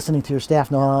constantly be listening to your staff,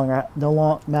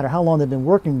 no matter how long they've been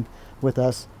working with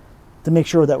us, to make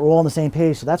sure that we're all on the same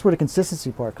page. So that's where the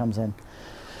consistency part comes in.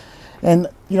 And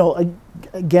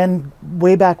again,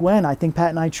 way back when, I think Pat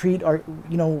and I treat our,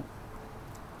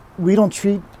 we don't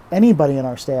treat anybody in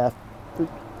our staff.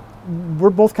 We're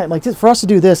both kind of like, for us to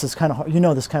do this is kind of hard.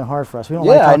 This is kind of hard for us. We don't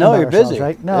like talking about ourselves, busy.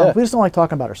 Right? No, yeah. We just don't like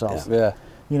talking about ourselves. Yeah.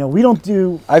 We don't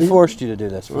do. I forced you to do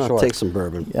this for sure. Take some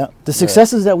bourbon. Yeah. The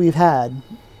successes that we've had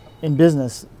in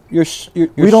business, you're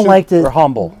we don't like to. We're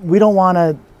humble. We don't want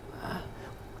to.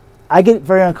 I get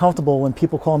very uncomfortable when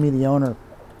people call me the owner,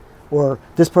 or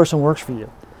this person works for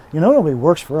you. Nobody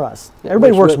works for us.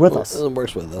 Everybody works with us.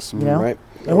 Works with us. Right.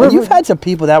 And you've had some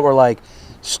people that were like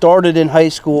started in high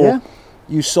school. Yeah.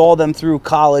 You saw them through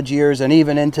college years and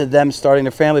even into them starting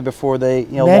their family before they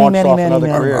launched off in other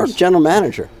careers. Our general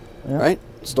manager, right,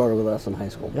 started with us in high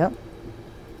school. Yep.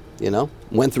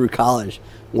 Went through college,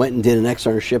 went and did an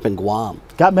externship in Guam.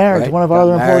 Got married to one of our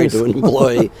other employees. Married to an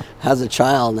employee, has a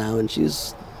child now, and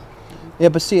she's. Yeah,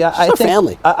 but see, I think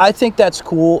family. I think that's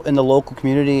cool in the local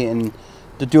community. And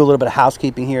to do a little bit of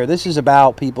housekeeping here, this is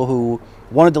about people who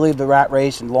wanted to leave the rat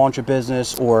race and launch a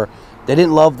business, or they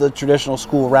didn't love the traditional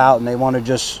school route and they want to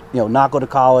just not go to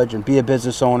college and be a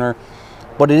business owner.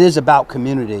 But it is about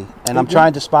community, and I'm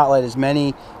trying to spotlight as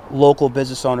many local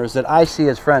business owners that I see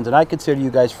as friends, and I consider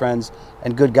you guys friends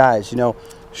and good guys.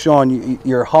 Shawn,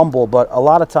 you're humble, but a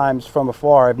lot of times from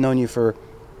afar, I've known you for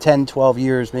 10, 12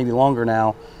 years, maybe longer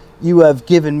now. You have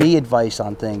given me advice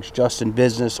on things, just in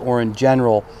business or in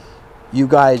general. You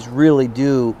guys really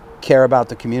do care about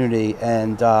the community,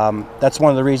 and that's one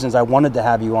of the reasons I wanted to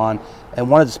have you on and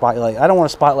wanted to spotlight. I don't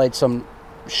want to spotlight some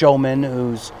showman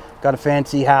who's got a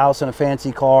fancy house and a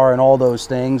fancy car and all those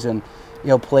things and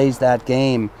plays that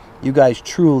game. You guys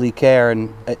truly care,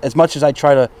 and as much as I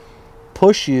try to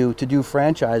push you to do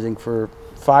franchising for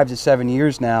 5 to 7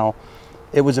 years now,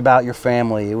 it was about your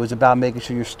family. It was about making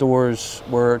sure your stores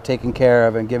were taken care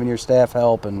of and giving your staff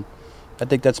help, and I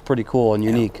think that's pretty cool and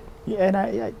unique. Yeah, and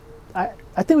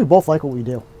I think we both like what we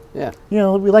do. Yeah. You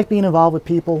know, we like being involved with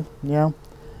people. You know,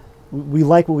 we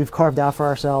like what we've carved out for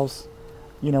ourselves.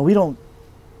 You know, we don't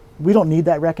need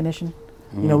that recognition.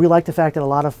 You know, we like the fact that a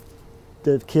lot of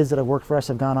the kids that have worked for us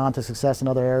have gone on to success in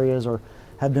other areas or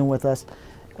have been with us,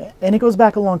 and it goes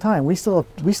back a long time. We still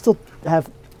have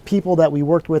people that we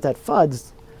worked with at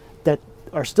FUDS that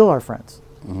are still our friends.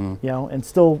 You know, and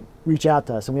still reach out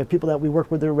to us, and we have people that we work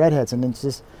with that are redheads, and it's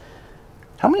just.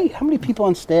 How many people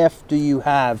on staff do you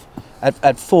have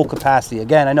at full capacity?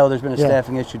 Again, I know there's been a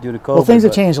staffing issue due to COVID. Well, things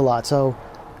have changed a lot. So,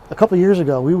 a couple of years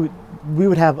ago, we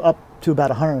would have up to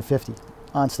about 150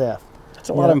 on staff. That's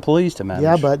a lot of employees to manage.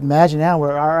 Yeah, but imagine now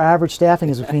where our average staffing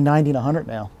is between 90 and 100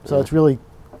 now. So it's really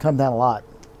come down a lot.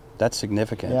 That's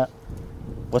significant. Yeah.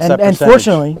 What's that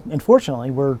percentage?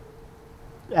 Unfortunately, we're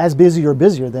as busy or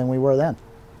busier than we were then.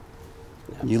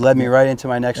 You led me right into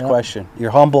my next question.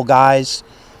 You're humble guys.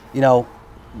 You know,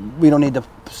 we don't need to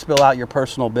spill out your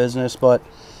personal business, but,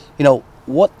 you know,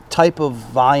 what type of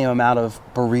volume amount of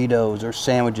burritos or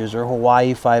sandwiches or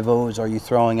Hawaii 5-0s are you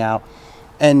throwing out?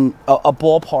 And a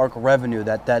ballpark revenue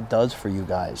that does for you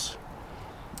guys?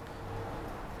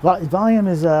 Volume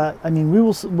is, I mean,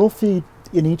 we'll feed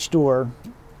in each store,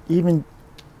 even,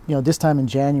 you know, this time in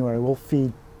January, we'll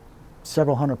feed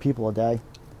several hundred people a day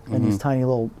in these tiny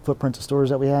little footprints of stores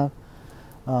that we have.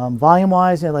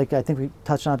 Volume-wise, you know, like I think we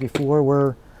touched on it before,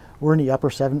 we're in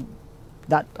the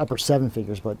not upper seven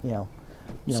figures, but you know,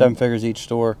 seven figures each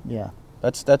store. Yeah,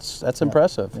 that's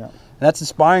impressive. Yeah. And that's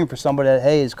inspiring for somebody that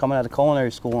is coming out of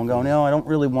culinary school and going, you know, I don't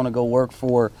really want to go work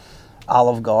for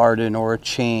Olive Garden or a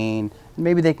chain.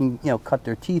 Maybe they can, you know, cut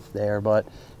their teeth there, but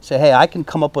say, hey, I can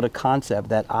come up with a concept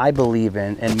that I believe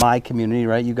in my community,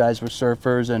 right? You guys were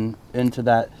surfers and into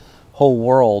that whole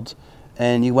world,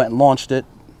 and you went and launched it.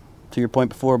 To your point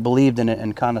before, believed in it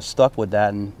and kind of stuck with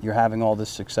that, and you're having all this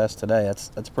success today.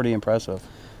 That's pretty impressive.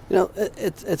 You know,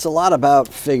 it's a lot about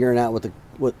figuring out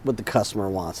what the customer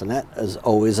wants, and that is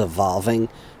always evolving.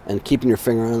 And keeping your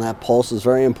finger on that pulse is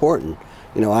very important.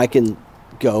 You know, I can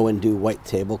go and do white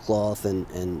tablecloth,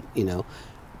 and you know,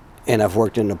 and I've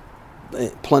worked in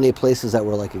plenty of places that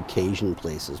were like occasion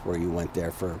places where you went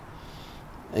there for,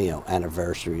 you know,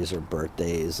 anniversaries or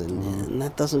birthdays, and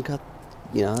that doesn't cut.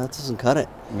 You know, that doesn't cut it.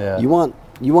 Yeah. You want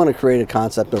to create a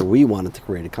concept, or we wanted to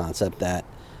create a concept that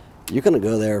you're going to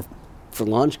go there for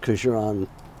lunch because you're on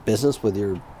business with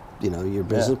your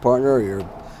business partner or your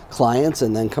clients,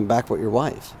 and then come back with your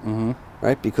wife,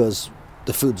 right? Because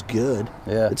the food's good,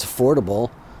 it's affordable,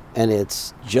 and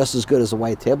it's just as good as a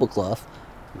white tablecloth,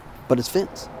 but it's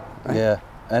FINS, right? Yeah,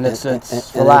 and it's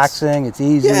relaxing, it's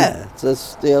easy. Yeah,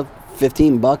 it's you know,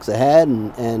 $15 a head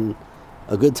and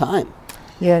a good time.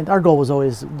 Yeah, and our goal was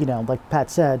always, you know, like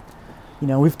Pat said, you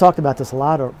know, we've talked about this a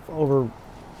lot over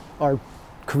our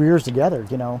careers together.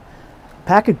 You know,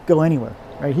 Pat could go anywhere,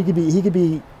 right? He could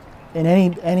be in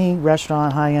any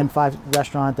restaurant, high-end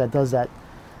restaurant that does that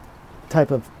type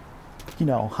of, you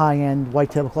know, high-end white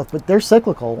tablecloth. But they're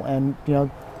cyclical, and you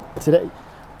know, today,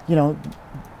 you know,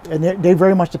 and they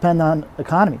very much depend on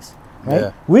economies, right?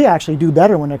 Yeah. We actually do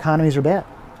better when the economies are bad.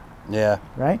 Yeah.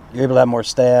 Right. You're able to have more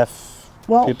staff.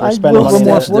 Well, people are spending money.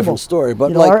 That's a different story, but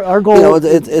you know, like our goal, you know,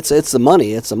 it's the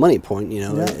money. It's the money point. You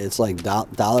know, it's like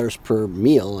dollars per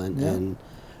meal, and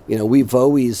you know, we've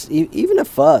always even at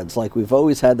FUDS, like we've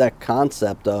always had that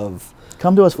concept of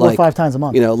come to us 4 or 5 times a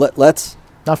month. You know, let's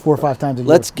not 4 or 5 times a year.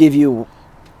 Let's give you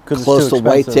close to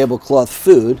white tablecloth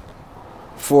food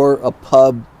for a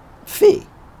pub fee.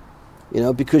 You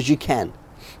know, because you can.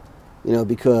 You know,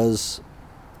 because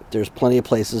there's plenty of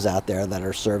places out there that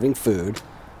are serving food,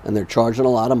 and they're charging a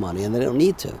lot of money, and they don't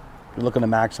need to. You're looking to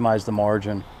maximize the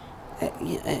margin.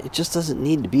 It just doesn't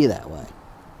need to be that way.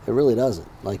 It really doesn't.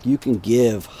 Like, you can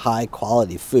give high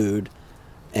quality food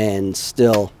and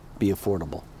still be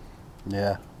affordable.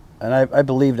 Yeah, and I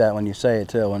believe that when you say it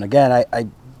too. And again, I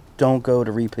don't go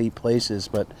to repeat places,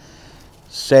 but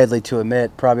sadly to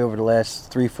admit, probably over the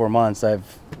last 3-4 months,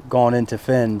 I've gone into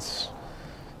FINS,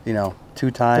 you know, 2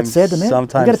 times,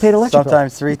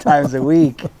 sometimes 3 times a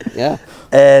week. Yeah.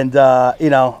 And, you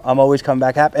know, I'm always coming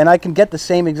back happy. And I can get the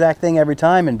same exact thing every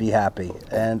time and be happy.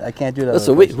 And I can't do that.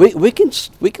 Listen, we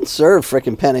can serve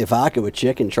frickin' penne vodka with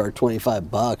chicken, charge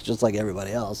 $25 just like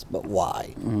everybody else. But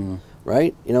why?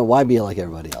 Right? You know, why be like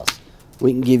everybody else?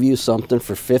 We can give you something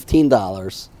for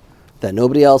 $15 that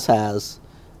nobody else has.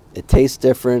 It tastes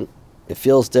different. It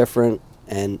feels different.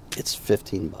 And it's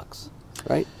 $15.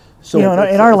 Right? So, you know,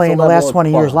 in our lane, the last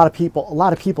 20 years, a lot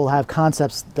of people have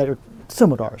concepts that are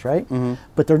similar to ours, right?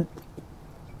 But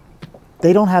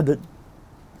they don't have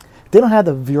they don't have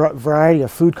the variety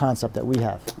of food concept that we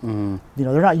have. You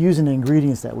know, they're not using the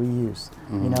ingredients that we use.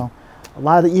 You know, a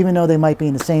lot of even though they might be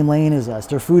in the same lane as us,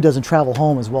 their food doesn't travel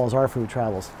home as well as our food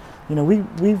travels. You know,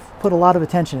 we've put a lot of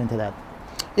attention into that.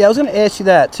 Yeah, I was going to ask you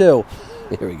that too.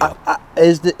 Here we go.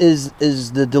 Is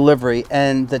the delivery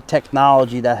and the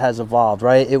technology that has evolved,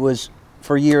 right? It was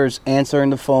for years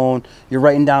answering the phone, you're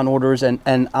writing down orders, and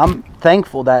I'm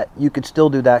thankful that you could still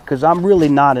do that, because I'm really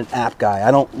not an app guy.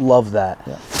 I don't love that.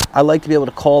 Yeah. I like to be able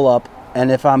to call up,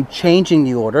 and if I'm changing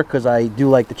the order, because I do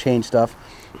like to change stuff,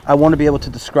 I want to be able to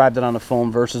describe that on the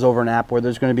phone versus over an app where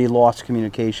there's going to be lost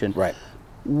communication. Right.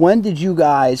 When did you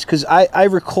guys, because I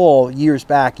recall years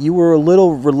back, you were a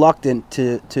little reluctant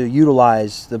to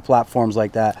utilize the platforms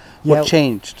like that. What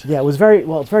changed? Yeah, it's very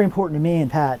important to me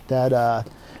and Pat that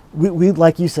we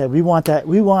like you said, we want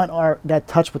that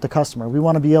touch with the customer. We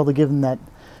want to be able to give them that,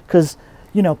 because,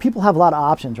 you know, people have a lot of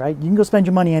options, right? You can go spend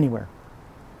your money anywhere,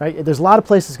 right? There's a lot of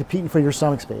places competing for your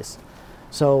stomach space.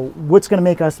 So what's going to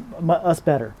make us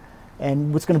better,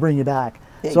 and what's going to bring you back?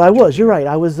 Yeah, so you're right.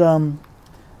 I was,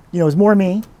 you know, it was more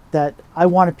me that I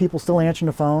wanted people still answering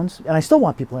the phones, and I still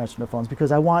want people answering the phones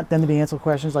because I want them to be answering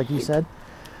questions like you said.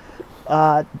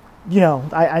 You know,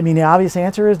 I mean, the obvious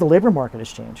answer is the labor market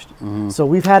has changed. So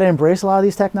we've had to embrace a lot of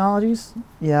these technologies,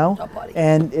 you know,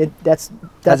 and that's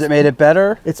Has it made it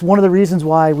better? It's one of the reasons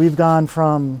why we've gone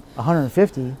from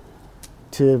 150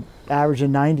 to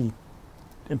averaging 90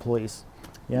 employees.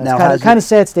 You know, Now, it's kind of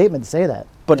sad statement to say that.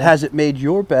 But has it made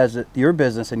your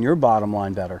business and your bottom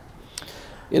line better?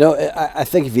 You know, I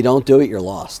think if you don't do it, you're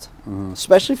lost.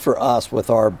 Especially for us with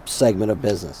our segment of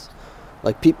business.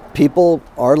 Like, people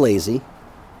are lazy.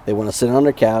 They want to sit on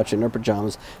their couch in their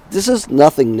pajamas. This is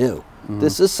nothing new.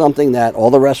 This is something that all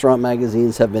the restaurant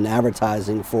magazines have been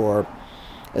advertising for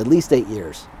at least 8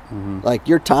 years. Like,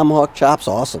 your tomahawk chop's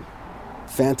awesome.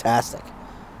 Fantastic.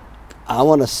 I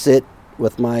want to sit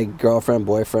with my girlfriend,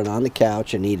 boyfriend on the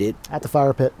couch and eat it. At the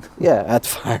fire pit. Yeah, at the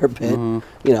fire pit, you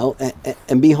know,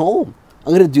 and be home.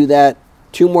 I'm going to do that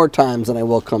 2 more times than I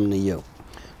will come to you.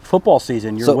 Football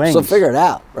season, your wings. So figure it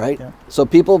out, right? Yeah. So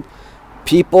people,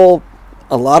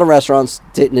 a lot of restaurants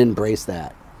didn't embrace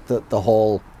that, the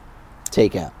whole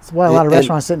takeout. That's why a lot of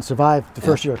restaurants didn't survive the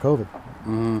first year of COVID.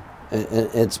 And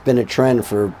it's been a trend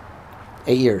for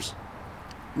 8 years.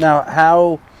 Now,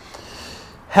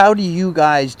 how do you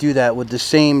guys do that with the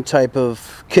same type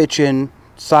of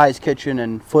size kitchen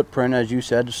and footprint, as you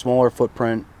said, a smaller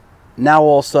footprint? Now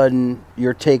all of a sudden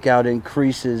your takeout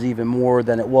increases even more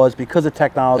than it was because of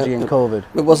technology and COVID.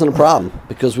 It wasn't a problem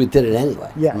because we did it anyway.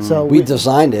 Yeah, so we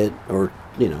designed it, or,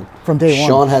 you know, from day one.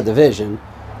 Shawn had the vision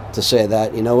to say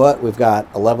that, you know what, we've got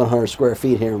 1,100 square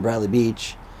feet here in Bradley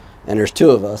Beach, and there's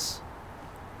 2 of us,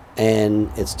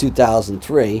 and it's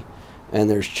 2003, and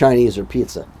there's Chinese or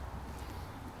pizza.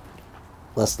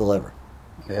 Let's deliver.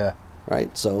 Yeah.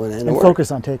 Right. So and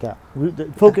focus on takeout.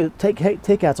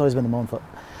 Takeout's always been the main focus.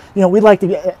 You know, we like to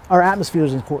be. Our atmosphere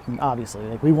is important, obviously.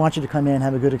 Like, we want you to come in,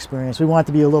 have a good experience. We want it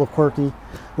to be a little quirky, a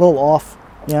little off.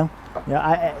 You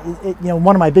know,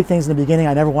 one of my big things in the beginning,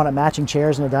 I never wanted matching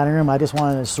chairs in the dining room. I just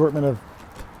wanted an assortment of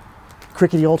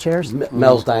crickety old chairs.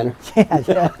 Mel's Diner.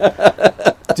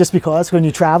 Yeah. Just because when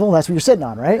you travel, that's what you're sitting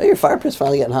on, right? Hey, your fire pit's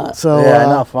finally getting hot. So yeah, I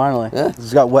know. Finally, yeah.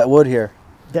 It's got wet wood here.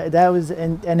 That was,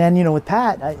 and then, you know, with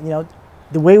Pat, you know,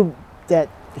 the way that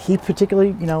he particularly,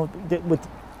 you know, with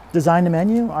design the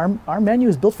menu, our menu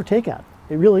is built for takeout.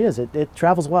 It really is. It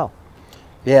travels well.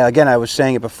 Yeah, again, I was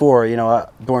saying it before, you know,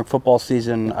 during football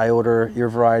season, I order your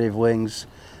variety of wings.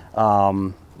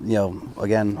 You know,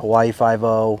 again, Hawaii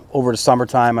 5-0. Over the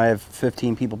summertime, I have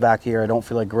 15 people back here. I don't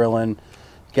feel like grilling.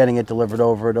 Getting it delivered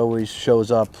over, it always shows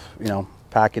up, you know,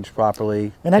 packaged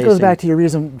properly. And that goes back to your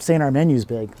reason saying our menu's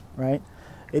big, right?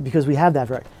 Because we have that.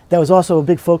 Right. That was also a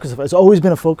big focus of us. It's always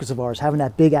been a focus of ours, having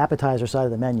that big appetizer side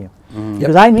of the menu.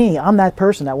 Because I'm that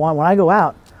person that when I go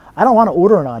out, I don't want to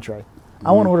order an entree.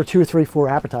 I want to order 2 or 3, 4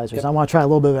 appetizers. I want to try a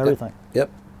little bit of everything.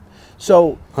 Yep.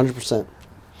 So 100%.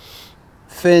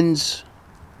 FINS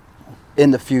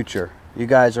in the future, you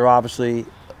guys are obviously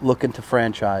looking to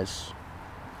franchise.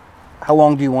 How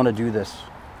long do you want to do this?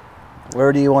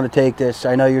 Where do you want to take this?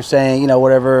 I know you're saying, you know,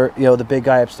 whatever, you know, the big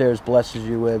guy upstairs blesses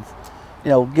you with. You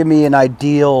know, give me an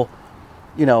ideal,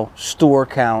 you know, store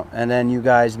count, and then you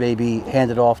guys maybe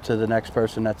hand it off to the next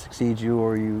person that succeeds you,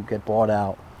 or you get bought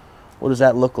out. What does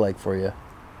that look like for you?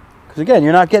 Because again,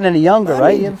 you're not getting any younger,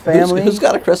 right? You have family. Who's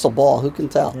got a crystal ball? Who can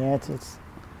tell? Yeah, it's.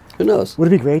 Who knows? Would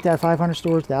it be great to have 500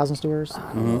 stores, 1,000 stores,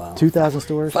 2,000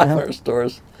 stores? 500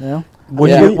 stores. Yeah.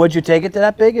 Would you take it to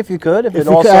that big if you could? If it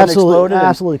all of a sudden exploded?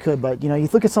 Absolutely could. But, you know, you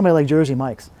look at somebody like Jersey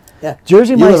Mike's. Yeah.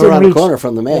 Jersey You Mike's live around in the reach. corner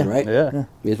from the man, Yeah. right? Yeah.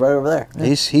 He's right over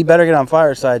there. He better get on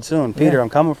Fireside soon. Peter, Yeah. I'm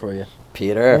coming for you.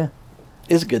 Peter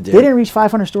is a good dude. They didn't reach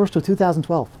 500 stores till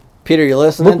 2012. Peter, you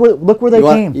listening? Look where they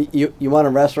came. You want a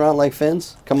restaurant like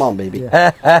FINS? Come on, baby.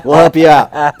 Yeah. We'll help you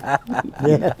out.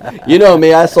 Yeah. You know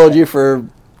me. I sold you for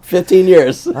 15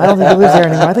 years. I don't think he lives there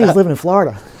anymore. I think he's living in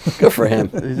Florida. Good for him.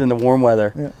 He's in the warm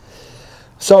weather. Yeah.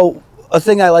 So a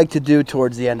thing I like to do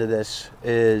towards the end of this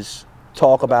is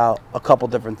talk about a couple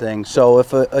different things. So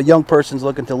if a young person's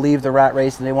looking to leave the rat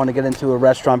race and they want to get into a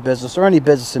restaurant business or any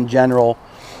business in general,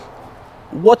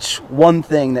 what's one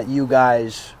thing that you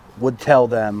guys would tell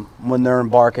them when they're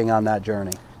embarking on that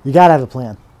journey? You gotta have a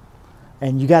plan,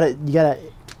 and you gotta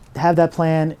have that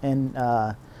plan, and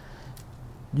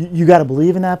you gotta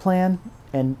believe in that plan.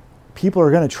 And people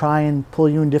are gonna try and pull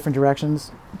you in different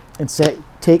directions, and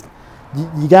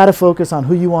you gotta focus on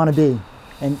who you want to be,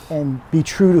 and be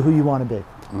true to who you want to be.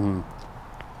 Mm-hmm.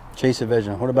 Chase a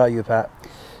vision. What about you, Pat?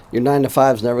 Your 9 to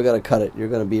 5's never going to cut it. You're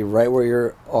going to be right where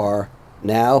you are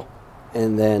now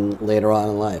and then later on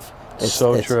in life. It's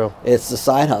true. It's the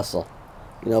side hustle.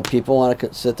 You know, people want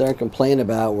to sit there and complain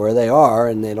about where they are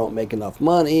and they don't make enough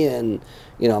money and,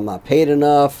 you know, I'm not paid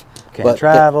enough. Can't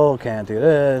travel, can't do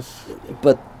this.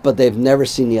 But they've never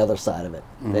seen the other side of it.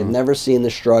 Mm-hmm. They've never seen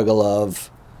the struggle of,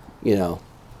 you know,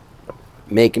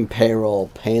 making payroll,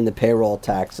 paying the payroll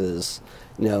taxes,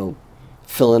 you know,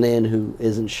 filling in who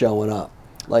isn't showing up.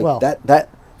 Like that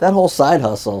whole side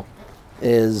hustle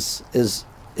is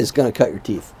going to cut your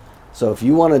teeth. So if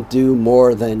you want to do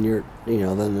more than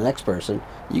than the next person,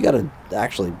 you got to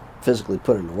actually physically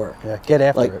put in the work. Yeah, get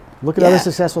after it. Look at other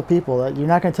successful people. You're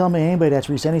not going to tell me anybody that's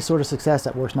reached any sort of success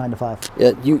that works 9 to 5.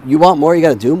 Yeah, you want more, you got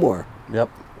to do more. Yep.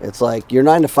 It's like your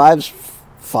 9 to 5's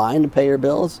fine to pay your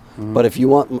bills, but if you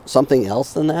want something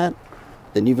else than that,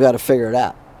 then you've got to figure it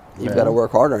out. You've got to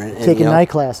work harder. And taking night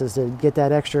classes to get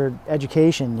that extra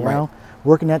education, you know,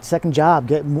 working that second job,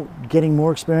 getting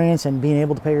more experience and being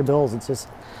able to pay your bills. It's just,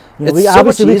 you know, we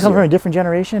come from a different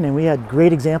generation, and we had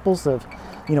great examples of,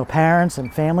 you know, parents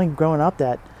and family growing up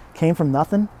that came from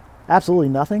nothing, absolutely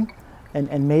nothing,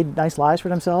 and made nice lives for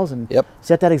themselves and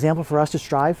set that example for us to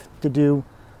strive to do,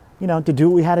 you know, to do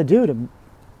what we had to do to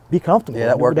be comfortable. Yeah,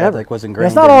 that work ethic was ingrained.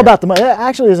 It's not all about the money. It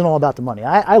actually isn't all about the money.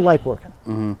 I like working.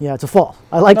 Mm-hmm. Yeah, it's a fault.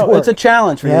 I like to work. It's a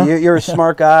challenge for you. You're a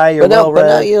smart guy. You're well-read. But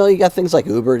now, you know, you got things like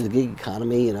Uber, the gig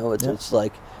economy. You know, it's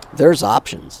like there's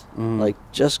options. Like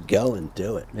just go and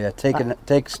do it. Yeah,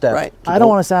 take steps. Right. I don't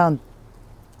want to sound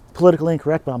politically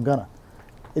incorrect, but I'm gonna.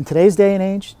 In today's day and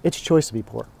age, it's a choice to be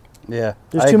poor. Yeah,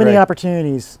 there's too many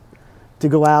opportunities to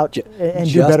go out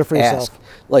and do better for yourself.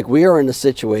 Like, we are in a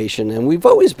situation, and we've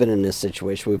always been in this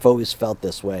situation. We've always felt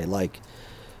this way. Like,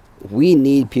 we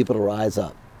need people to rise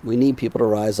up. We need people to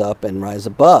rise up and rise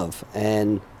above,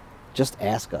 and just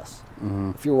ask us.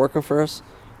 Mm-hmm. If you're working for us,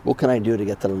 what can I do to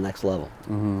get to the next level?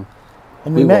 Mm-hmm.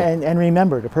 And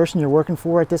remember, the person you're working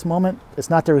for at this moment, it's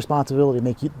not their responsibility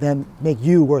to make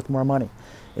you worth more money.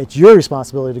 It's your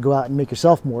responsibility to go out and make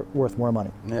yourself worth more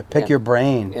money. Yeah, pick your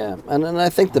brain. Yeah, and I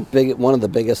think one of the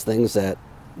biggest things that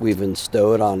we've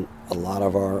bestowed on a lot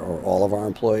of all of our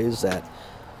employees, that,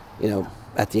 you know,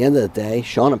 at the end of the day,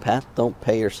 Shawn and Pat don't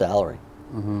pay your salary.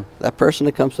 Mm-hmm. That person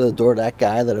that comes to the door, that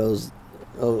guy that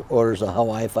orders a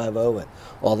Hawaii 5-0 with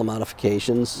all the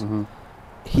modifications,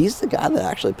 he's the guy that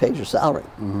actually pays your salary.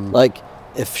 Mm-hmm. Like,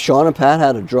 if Shawn and Pat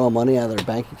had to draw money out of their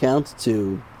bank accounts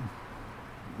to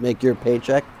make your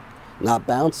paycheck not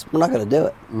bounce, we're not going to do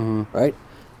it. Mm-hmm. Right?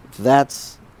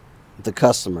 That's the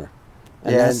customer.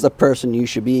 And that's the person you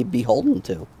should be beholden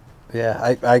to.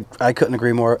 Yeah, I couldn't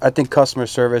agree more. I think customer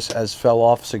service has fell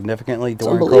off significantly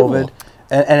during COVID.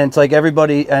 And it's like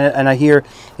everybody, and I hear,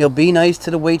 you know, be nice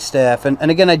to the wait staff. And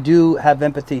again, I do have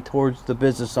empathy towards the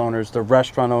business owners, the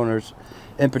restaurant owners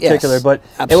in particular. Yes, but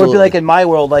absolutely. It would be like in my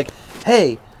world, like,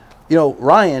 hey, you know,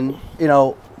 Ryan, you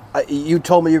know, you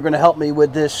told me you're going to help me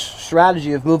with this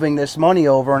strategy of moving this money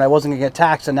over, and I wasn't going to get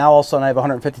taxed, and now all of a sudden I have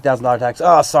 $150,000 tax.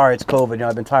 Oh, sorry, it's COVID. You know,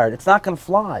 I've been tired. It's not going to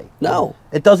fly. No,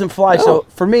 it doesn't fly. No. So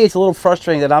for me, it's a little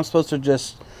frustrating that I'm supposed to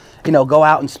just, you know, go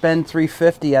out and spend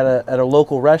 $350 at a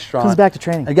local restaurant. Comes back to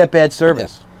training and get bad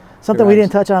service. Yeah. Something we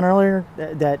didn't touch on earlier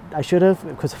that I should have,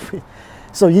 because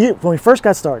when we first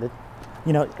got started,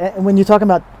 you know, and when you're talking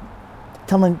about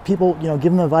telling people, you know,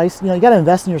 giving them advice, you know, you got to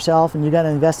invest in yourself, and you got to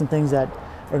invest in things that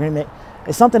are going to make.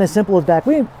 It's something as simple as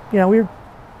we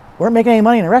weren't making any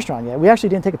money in a restaurant yet. We actually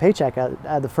didn't take a paycheck out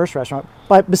of the first restaurant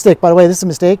by mistake. By the way, this is a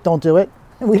mistake. Don't do it.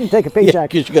 And we didn't take a paycheck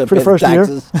for the first year.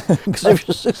 Because if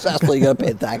you're successful, you got to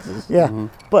pay taxes. Yeah,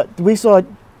 but we saw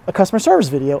a customer service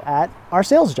video at our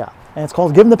sales job, and it's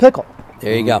called "Give 'Em the Pickle."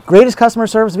 There you go. Greatest customer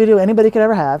service video anybody could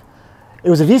ever have. It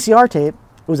was a VCR tape.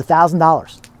 It was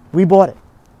 $1,000. We bought it.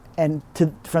 And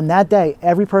from that day,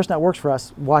 every person that works for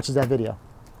us watches that video.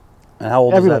 And how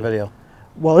old is that video?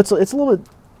 Well, it's a little bit,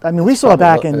 I mean, we saw it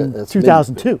back in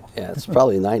 2002. Yeah, it's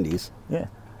probably 90s. Yeah.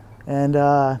 And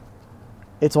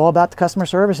it's all about the customer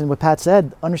service. And what Pat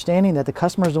said, understanding that the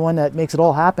customer is the one that makes it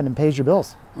all happen and pays your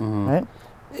bills. Right?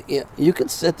 Yeah, you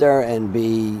could sit there and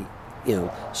be,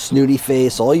 snooty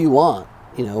face all you want,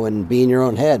 and be in your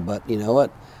own head. But you know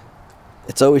what?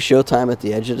 It's always showtime at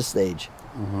the edge of the stage.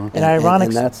 And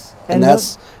ironic, and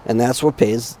that's what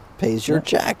pays your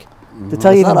check. To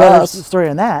tell you even better story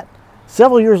on that,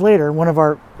 several years later, one of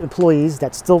our employees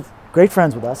that's still great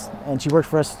friends with us, and she worked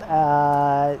for us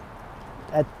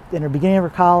in her beginning of her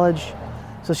college.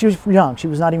 So she was young. She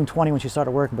was not even 20 when she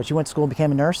started working, but she went to school and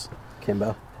became a nurse.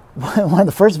 Kimbo. One of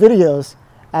the first videos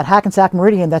at Hackensack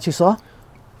Meridian that you saw,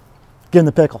 give him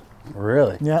the pickle.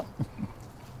 Really? Yep.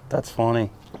 That's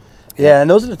funny. Yeah, and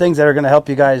those are the things that are going to help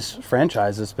you guys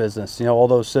franchise this business. All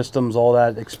those systems, all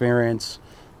that experience,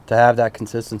 to have that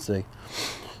consistency.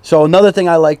 So another thing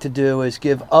I like to do is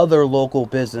give other local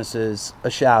businesses a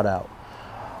shout out.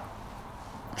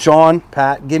 Shawn,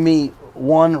 Pat, give me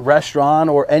one restaurant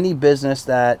or any business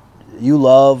that you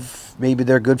love. Maybe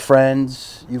they're good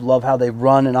friends. You love how they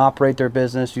run and operate their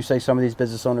business. You say some of these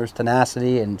business owners'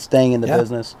 tenacity and staying in the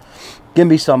business. Give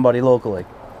me somebody locally.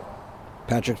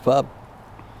 Patrick's Pub.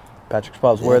 Patrick's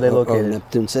Pubs. Where are they located? Or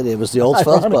Neptune City. It was the old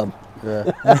Fuzz Pub.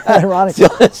 Yeah. Ironic.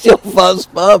 It's the old Fuzz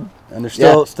Pub. And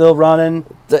they're still running.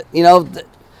 It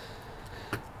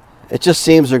just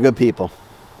seems they're good people.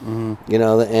 And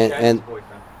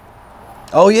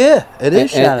oh yeah, it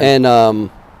is Shannon.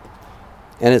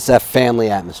 And it's that family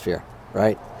atmosphere,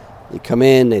 right? You come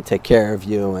in, they take care of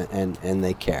you, and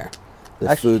they care.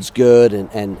 The food's good,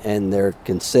 and they're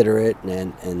considerate,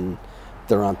 and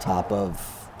they're on top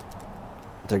of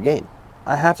their game.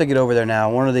 I have to get over there now.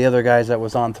 One of the other guys that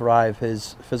was on Thrive,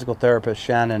 his physical therapist,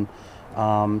 Shannon,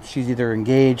 she's either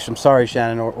engaged, I'm sorry,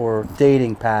 Shannon, or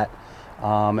dating Pat,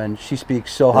 and she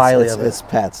speaks so highly of it. It's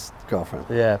Pat's girlfriend.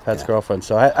 Yeah, Pat's girlfriend.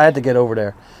 So I had to get over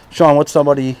there. Shawn, what's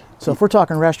somebody... So if we're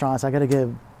talking restaurants, I got to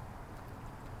give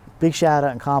big shout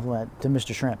out and compliment to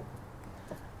Mr. Shrimp.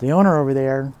 The owner over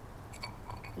there,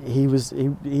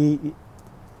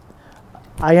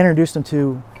 I introduced him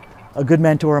to a good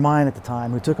mentor of mine at the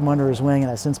time who took him under his wing and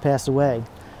has since passed away.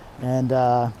 And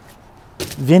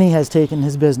Vinny has taken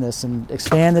his business and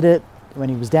expanded it when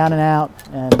he was down and out,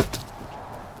 and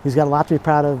he's got a lot to be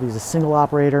proud of. He's a single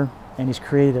operator, and he's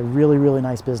created a really, really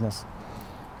nice business.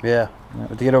 Yeah,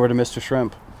 to get over to Mr.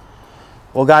 Shrimp.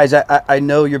 Well, guys, I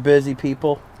know you're busy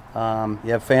people.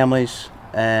 You have families,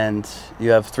 and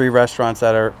you have 3 restaurants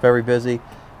that are very busy.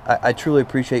 I truly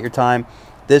appreciate your time.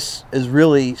 This is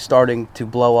really starting to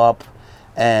blow up,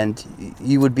 and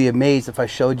you would be amazed if I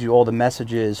showed you all the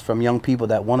messages from young people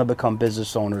that want to become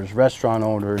business owners, restaurant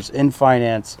owners, in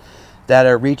finance, that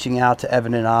are reaching out to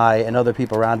Evan and I and other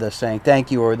people around us saying,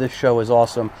 thank you, or this show is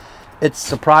awesome. It's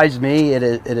surprised me.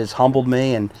 It has humbled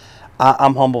me, and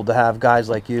I'm humbled to have guys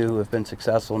like you who have been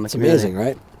successful in the community. It's amazing,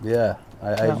 right? Yeah.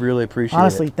 I really appreciate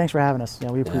honestly, it. Thanks for having us.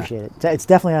 We appreciate it. It's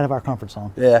definitely out of our comfort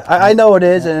zone. Yeah, I know it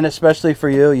is, and especially for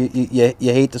you. You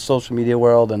hate the social media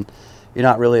world, and you're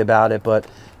not really about it, but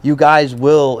you guys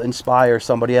will inspire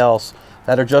somebody else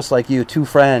that are just like you, 2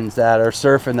 friends that are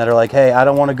surfing that are like, hey, I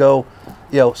don't want to go,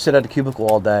 sit at a cubicle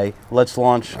all day. Let's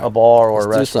launch a bar or a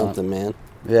restaurant. Do something, man.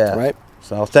 Yeah. Right?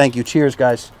 So thank you. Cheers,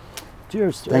 guys.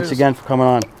 Cheers. Thanks again for coming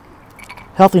on.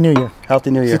 Healthy New Year.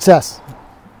 Healthy New Year. Success.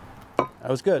 That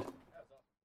was good.